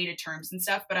outdated terms and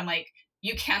stuff. But I'm like,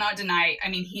 you cannot deny, I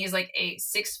mean, he is like a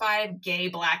 6'5" gay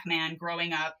black man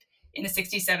growing up in the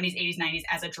 60s, 70s, 80s, 90s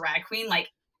as a drag queen. Like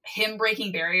him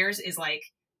breaking barriers is like,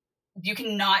 you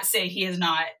cannot say he has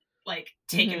not like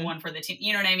taken one for the team.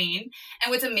 You know what I mean? And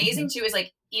what's amazing too is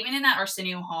like, even in that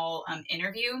Arsenio Hall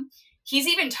interview, he's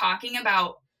even talking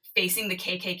about facing the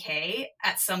KKK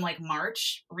at some like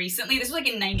march recently. This was like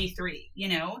in 93,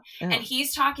 and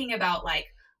he's talking about like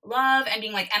love and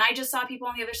being like, and I just saw people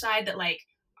on the other side that like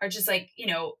are just like,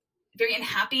 very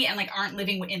unhappy and like aren't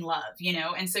living in love,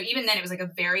 and so even then it was like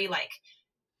a very like,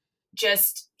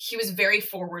 just, he was very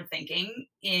forward thinking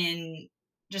in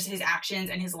just his actions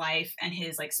and his life and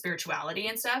his like spirituality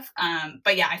and stuff.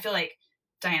 But yeah, I feel like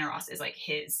Diana Ross is like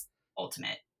his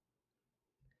ultimate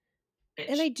bitch.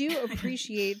 And I do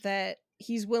appreciate that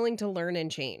he's willing to learn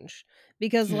and change,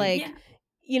 because like,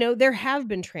 there have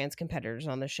been trans competitors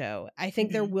on the show. I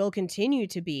think there will continue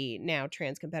to be now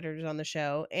trans competitors on the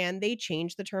show, and they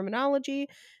change the terminology.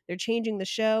 They're changing the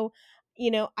show.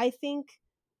 I think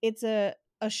it's a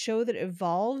show that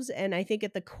evolves, and I think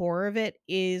at the core of it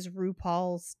is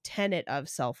RuPaul's tenet of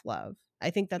self-love. I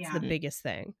think that's the biggest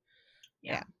thing.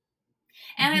 Yeah.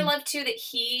 And I love too that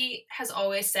he has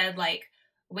always said like,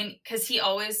 because he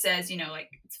always says, like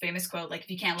it's a famous quote, like if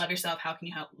you can't love yourself, how can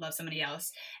you love somebody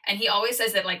else? And he always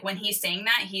says that like when he's saying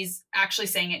that, he's actually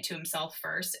saying it to himself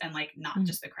first and like not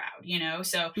just the crowd,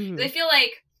 so I feel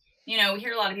like, we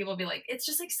hear a lot of people be like, it's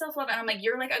just like self-love, and I'm like,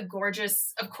 you're like a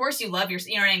gorgeous, of course you love yourself,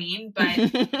 you know what I mean?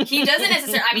 But he doesn't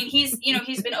necessarily, I mean,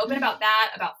 he's been open about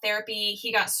that, about therapy.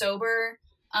 He got sober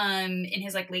in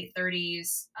his like late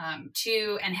 30s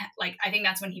too, and like I think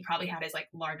that's when he probably had his like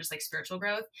largest like spiritual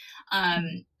growth.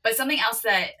 But something else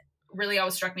that really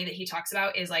always struck me that he talks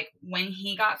about is like when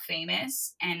he got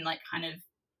famous and like kind of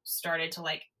started to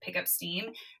like pick up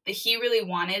steam, that he really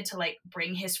wanted to like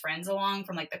bring his friends along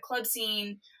from like the club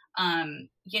scene,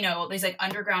 these like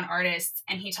underground artists,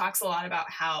 and he talks a lot about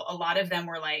how a lot of them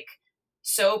were like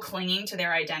so clinging to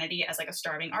their identity as like a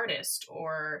starving artist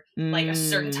or like a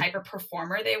certain type of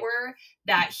performer they were,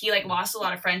 that he like lost a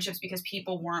lot of friendships because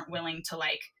people weren't willing to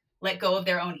like let go of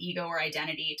their own ego or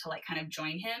identity to like kind of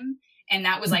join him. And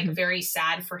that was like very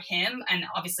sad for him and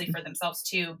obviously for themselves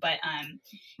too. But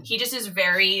he just is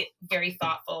very, very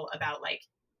thoughtful about like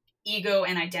ego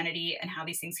and identity and how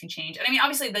these things can change. And I mean,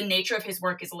 obviously the nature of his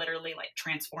work is literally like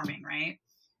transforming, right?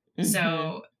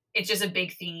 So it's just a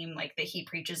big theme like that he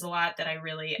preaches a lot that I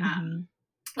really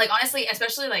like, honestly,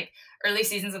 especially like early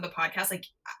seasons of the podcast, like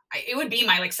it would be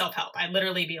my like self-help. I'd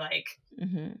literally be like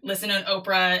listen to an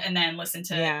Oprah and then listen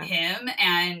to him,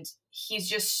 and he's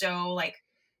just so like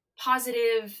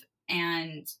positive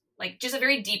and like just a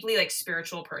very deeply like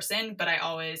spiritual person. But I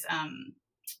always I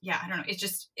don't know,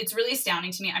 it's really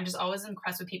astounding to me. I'm just always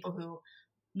impressed with people who,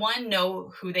 one,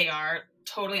 know who they are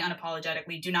totally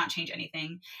unapologetically, do not change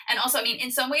anything. And also, I mean,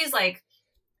 in some ways, like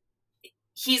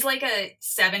he's like a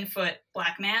 7-foot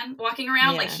black man walking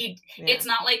around. Like it's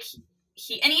not like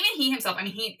he, and even he himself, I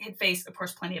mean, he had faced, of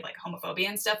course, plenty of like homophobia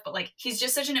and stuff, but like he's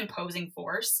just such an imposing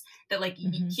force that like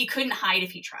he couldn't hide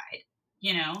if he tried,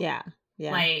 you know? Yeah.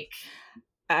 Like,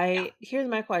 here's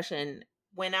my question.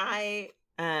 When I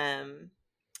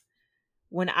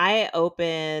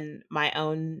open my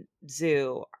own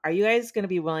zoo, are you guys going to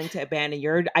be willing to abandon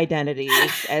your identities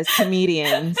as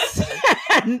comedians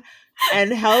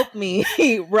and help me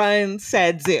run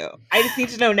said zoo? I just need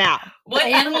to know now. What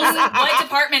animals, what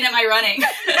department am I running?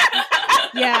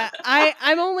 Yeah,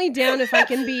 I'm only down if I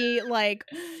can be like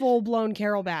full blown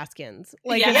Carol Baskins.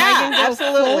 Like, if I can go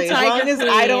absolutely. As long as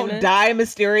I don't die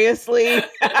mysteriously,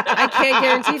 I can't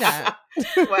guarantee that.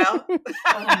 Well, oh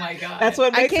my god, that's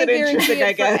what makes it interesting,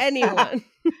 I guess. For anyone.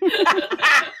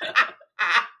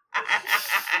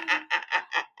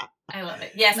 I love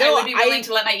it. Yes, I would be willing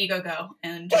to let my ego go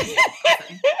and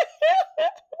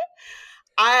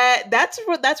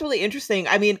that's really interesting.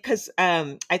 I mean, because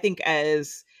I think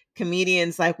as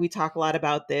comedians, like we talk a lot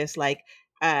about this. Like,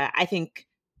 I think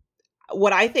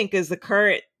what I think is the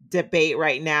current debate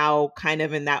right now, kind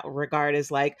of in that regard, is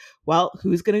like, well,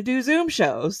 who's going to do Zoom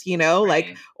shows, you know,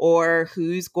 like, or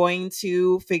who's going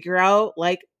to figure out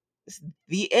like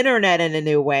the internet in a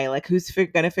new way, like who's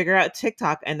going to figure out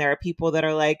TikTok. And there are people that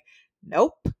are like,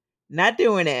 nope, not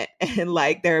doing it. And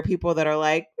like, there are people that are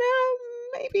like,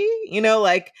 maybe, you know,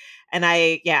 like, and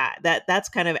that's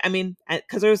kind of, I mean,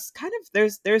 because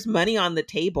there's money on the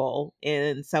table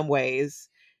in some ways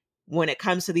when it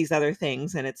comes to these other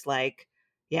things. And it's like,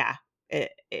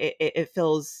 it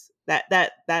feels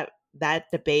that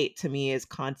debate to me is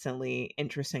constantly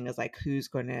interesting, as like, who's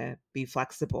going to be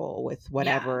flexible with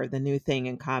whatever the new thing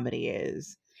in comedy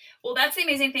is. Well, that's the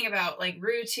amazing thing about like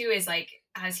Rue too, is like,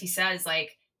 as he says,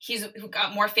 like he's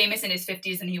got more famous in his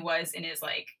 50s than he was in his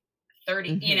like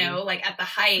 30, you know, like at the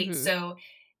height. So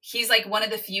he's like one of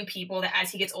the few people that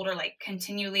as he gets older, like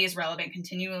continually is relevant,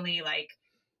 continually like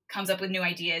comes up with new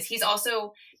ideas. He's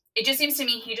also, it just seems to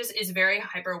me, he just is very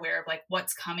hyper aware of like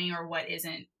what's coming or what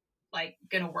isn't like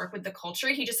going to work with the culture.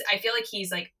 I feel like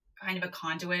he's like kind of a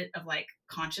conduit of like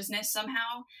consciousness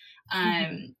somehow.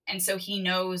 And so he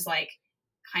knows like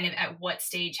kind of at what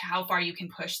stage, how far you can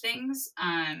push things.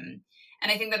 And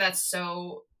I think that that's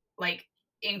so like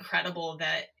incredible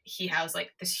that he has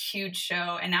like this huge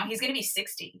show and now he's going to be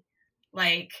 60.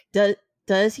 Like,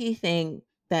 does he think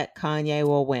that Kanye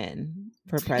will win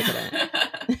for president?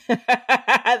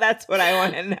 That's what I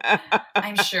want to know.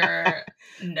 I'm sure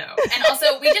no. And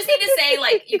also, we just need to say,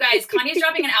 like, you guys, Kanye's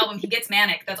dropping an album. He gets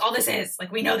manic. That's all this is.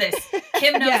 Like, we know this.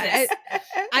 Kim knows this.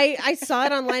 I saw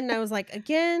it online and I was like,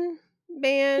 again,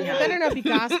 man, it better not be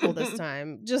gospel this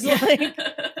time. Just like,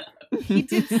 he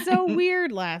did so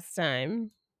weird last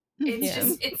time. It's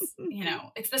just, it's, you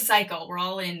know, it's the cycle. We're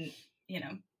all in, you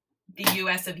know, the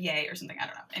US of Yay or something. I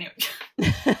don't know. Anyway.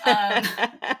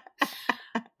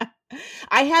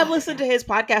 I have listened to his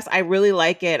podcast. I really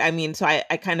like it. I mean, so I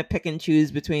kind of pick and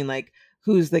choose between like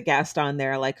who's the guest on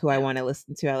there, like who I want to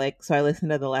listen to. I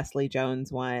listened to the Leslie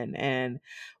Jones one, and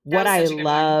what I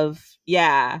love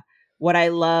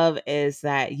is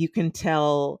that you can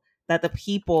tell that the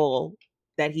people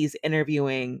that he's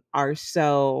interviewing are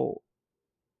so,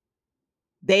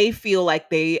 they feel like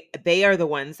they are the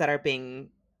ones that are being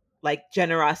like,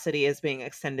 generosity is being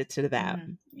extended to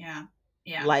them. Yeah.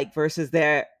 Like versus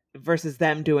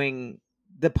them doing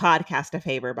the podcast a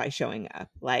favor by showing up.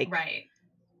 Like, right.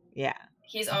 Yeah.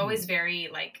 He's always very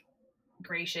like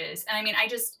gracious. And I mean,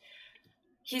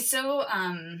 he's so,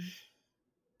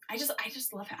 I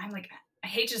just love him. I'm like, I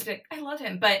hate to just be like, I love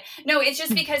him, but no, it's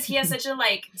just because he has such a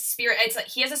like spirit. It's like,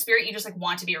 he has a spirit you just like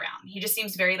want to be around. He just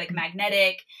seems very like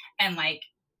magnetic and like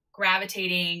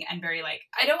gravitating and very like,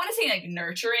 I don't want to say like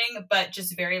nurturing, but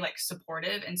just very like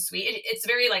supportive and sweet. It's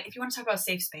very like, if you want to talk about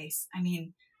safe space, I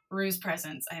mean, Rue's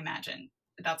presence, I imagine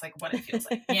that's like what it feels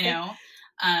like, you know?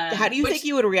 How do you think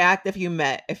you would react if you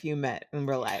met in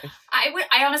real life?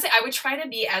 I honestly, I would try to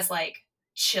be as like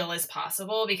chill as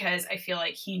possible, because I feel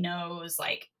like he knows,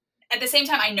 like, at the same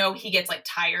time, I know he gets like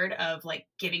tired of like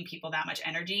giving people that much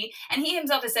energy. And he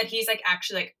himself has said he's like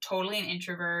actually like totally an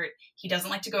introvert. He doesn't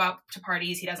like to go out to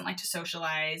parties. He doesn't like to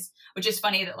socialize, which is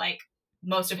funny that like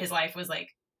most of his life was like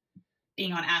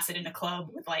being on acid in a club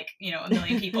with like, you know, a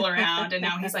million people around. And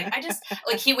now he's like, I just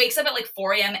like, he wakes up at like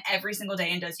 4 a.m. every single day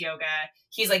and does yoga.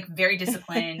 He's like very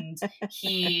disciplined.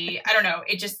 I don't know.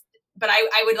 It just, but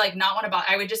I would like not want to,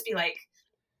 I would just be like,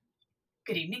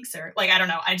 good evening, sir. Like, I don't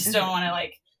know. I just don't want to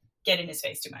like get in his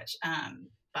face too much.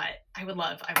 But I would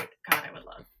love.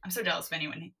 I'm so jealous of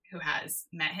anyone who has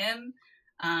met him.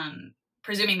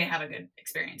 Presuming they have a good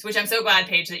experience, which I'm so glad,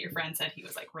 Paige, that your friend said he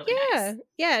was like really nice.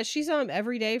 Yeah. She saw him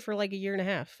every day for like a year and a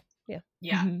half. Yeah.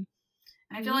 Mm-hmm. And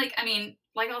I feel like, I mean,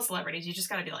 like all celebrities, you just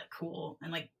got to be like cool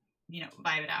and like, you know,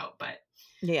 vibe it out. But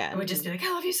I would just be like,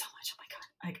 I love you so much. Oh my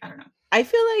God. Like, I don't know. I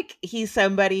feel like he's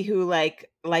somebody who like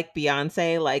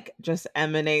Beyonce, like just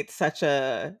emanates such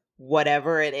a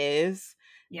whatever it is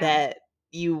that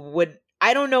you would,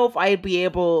 I don't know if I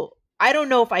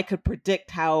could predict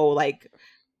how like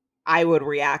I would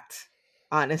react,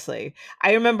 honestly.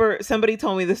 I remember somebody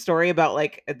told me the story about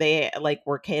like they like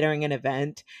were catering an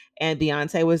event and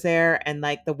Beyonce was there, and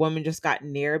like the woman just got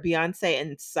near Beyonce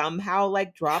and somehow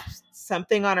like dropped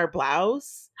something on her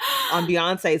blouse, on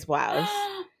Beyonce's blouse.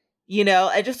 You know,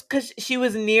 and just because she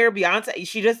was near Beyonce,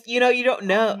 she just, you know, you don't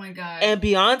know. Oh my God. And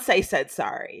Beyonce said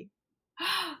sorry.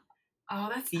 Oh,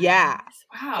 that's nice. Yeah.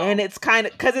 Wow. And it's kind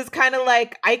of, because it's kind of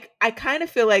like, I kind of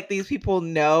feel like these people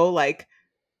know, like,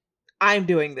 I'm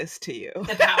doing this to you.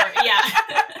 The power, yeah.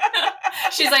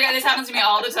 She's like, this happens to me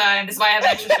all the time. This is why I have an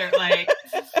extra shirt. Like,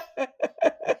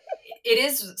 it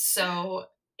is so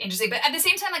interesting. But at the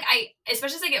same time, like,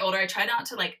 especially as I get older, I try not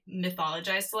to, like,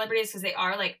 mythologize celebrities, because they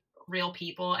are, like, real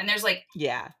people. And there's, like,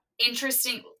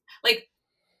 interesting, like,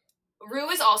 Rue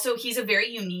is also, he's a very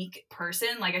unique person.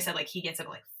 Like I said, like, he gets up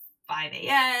at, like, 5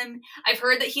 a.m. I've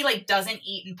heard that he, like, doesn't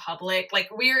eat in public.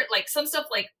 Like, weird, like, some stuff,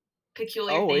 like,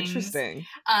 peculiar things. Interesting.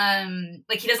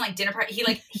 Like, he doesn't like dinner party.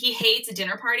 He hates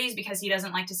dinner parties because he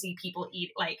doesn't like to see people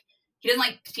eat. Like, he doesn't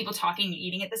like people talking and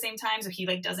eating at the same time, so he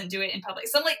like doesn't do it in public.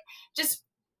 Some like just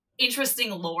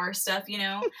interesting lore stuff, you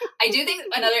know. I do think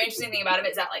another interesting thing about him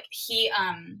is that like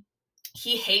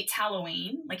he hates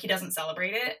Halloween. Like, he doesn't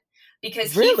celebrate it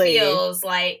because he feels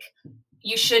like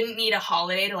you shouldn't need a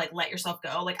holiday to like let yourself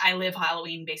go. Like, I live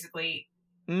Halloween basically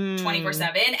 24/7,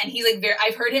 and he's like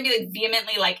I've heard him be like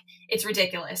vehemently like, it's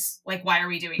ridiculous, like, why are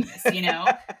we doing this, you know?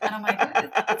 And I'm like,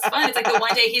 it's fun. It's like the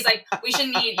one day he's like, we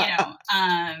shouldn't eat, you know.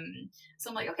 So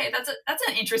I'm like, okay, that's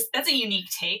a unique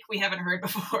take we haven't heard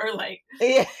before. Like,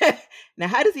 now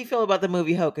how does he feel about the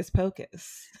movie Hocus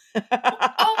Pocus?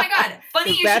 Oh my God,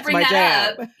 funny you should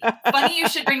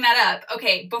bring that up.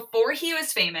 Okay, before he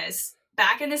was famous,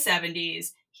 back in the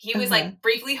 70s, he was like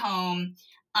briefly home.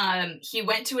 He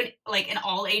went to an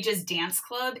all ages dance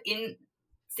club in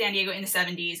San Diego in the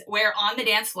 70s, where on the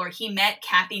dance floor he met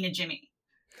Kathy Najimy.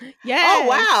 Yeah. Oh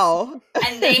wow.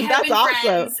 And they have been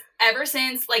friends ever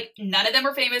since. Like, none of them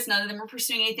were famous, none of them were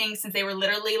pursuing anything since they were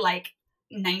literally like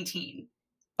 19.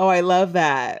 Oh, I love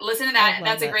that. Listen to that.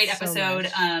 That's a great episode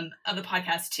of the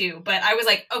podcast too. But I was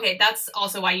like, okay, that's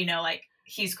also why, you know, like,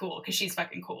 he's cool, because she's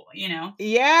fucking cool, you know?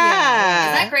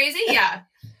 Yeah. Isn't that crazy? Yeah.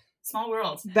 Small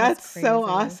world. That's so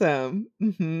awesome.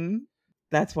 Mm-hmm.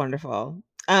 That's wonderful.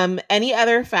 Any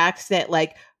other facts that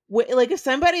like if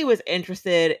somebody was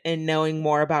interested in knowing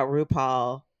more about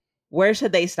RuPaul, where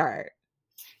should they start?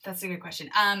 That's a good question.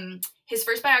 His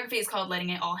first biography is called Letting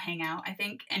It All Hang Out, I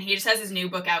think, and he just has his new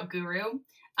book out, Guru.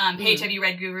 Paige, have you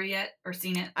read Guru yet or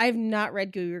seen it? I've not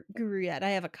read Guru yet. I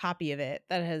have a copy of it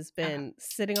that has been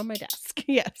sitting on my desk.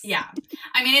 Yes. Yeah.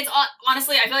 I mean, it's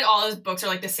honestly, I feel like all those books are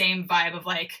like the same vibe of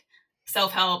like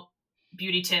self-help,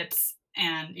 beauty tips,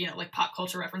 and, you know, like pop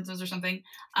culture references or something.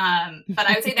 But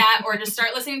I would say that, or just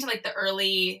start listening to like the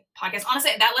early podcasts.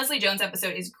 Honestly, that Leslie Jones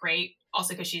episode is great,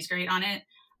 also because she's great on it.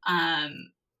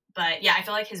 But yeah, I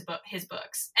feel like his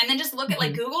books, and then just look at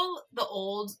like Google the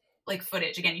old like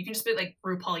footage again. You can just put like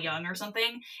RuPaul Young or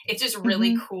something. It's just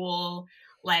really cool.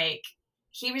 Like,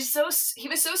 he was so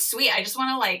sweet. I just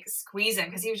want to like squeeze him,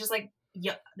 because he was just like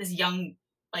this young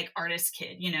like artist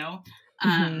kid, you know.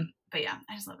 But yeah,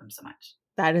 I just love him so much.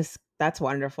 That's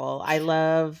wonderful. I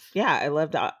loved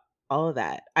all of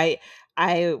that. I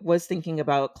was thinking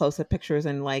about close-up pictures,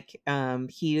 and like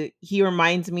he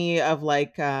reminds me of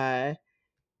like I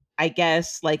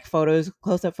guess like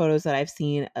close-up photos that I've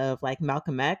seen of like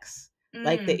Malcolm X.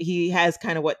 Like that he has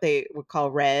kind of what they would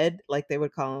call red, like they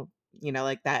would call,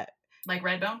 like that, like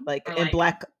Redbone, like in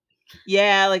black.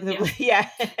 Yeah, like yeah.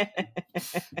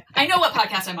 I know what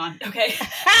podcast I'm on. Okay.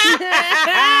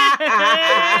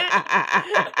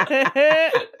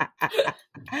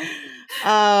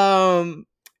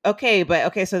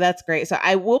 Okay, so that's great. So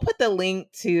I will put the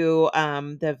link to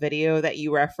the video that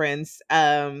you referenced.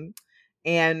 And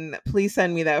please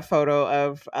send me that photo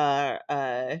of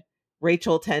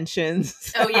Rachel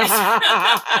Tensions. Oh yes.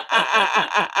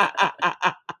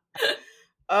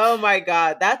 Oh my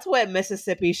God, that's what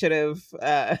Mississippi should have.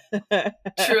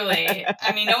 Truly,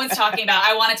 I mean, no one's talking about.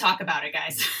 I want to talk about it,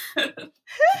 guys. That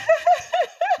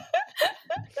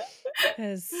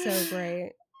is so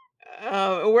great.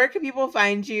 Where can people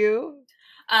find you?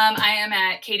 I am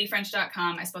at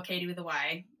katiefrench.com. I spell Katie with a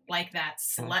Y. Like that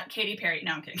slut Katy Perry.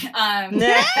 No, I'm kidding. I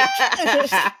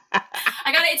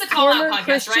got it. It's a call-out podcast,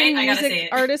 Christian right? I gotta say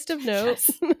it. Artist of note.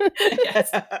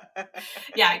 Yes.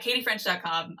 Yeah,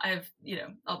 katiefrench.com. I have,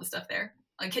 all the stuff there.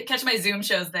 Catch my Zoom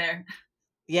shows there.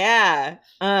 Yeah.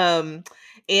 And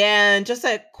just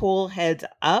a cool heads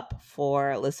up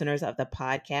for listeners of the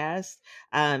podcast.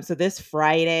 So this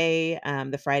Friday,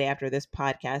 the Friday after this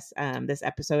podcast, this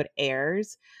episode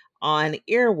airs on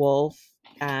Earwolf.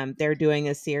 They're doing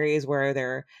a series where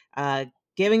they're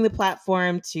giving the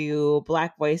platform to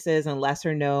Black voices and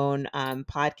lesser known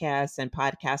podcasts and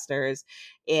podcasters.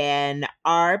 And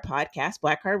our podcast,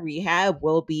 Black Card Rehab,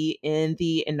 will be in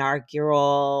the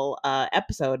inaugural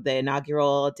episode, the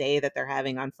inaugural day that they're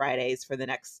having on Fridays for the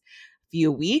next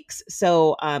few weeks.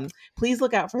 So please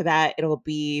look out for that. It'll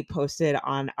be posted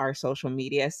on our social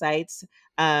media sites.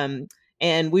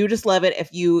 And we would just love it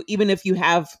even if you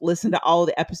have listened to all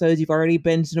the episodes, you've already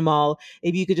binged them all,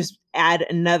 if you could just add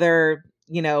another,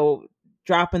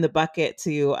 drop in the bucket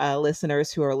to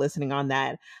listeners who are listening on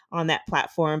that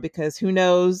platform, because who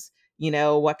knows,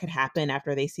 what could happen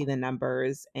after they see the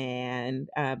numbers. And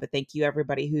but thank you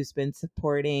everybody who's been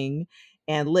supporting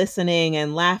and listening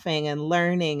and laughing and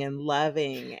learning and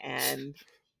loving and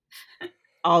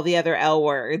all the other L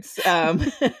words.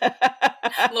 Lauryn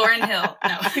Hill.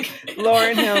 No.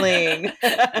 Lauryn Hilling.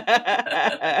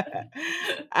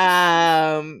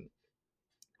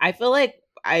 I feel like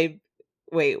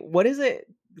what is it?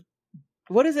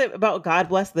 What is it about God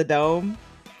Bless the Dome,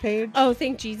 Paige? Oh,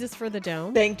 thank Jesus for the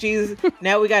dome. Thank Jesus.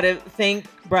 Now we got to thank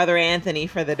Brother Anthony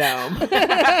for the dome.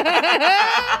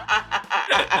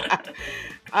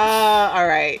 All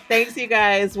right. Thanks, you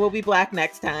guys. We'll be black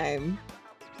next time.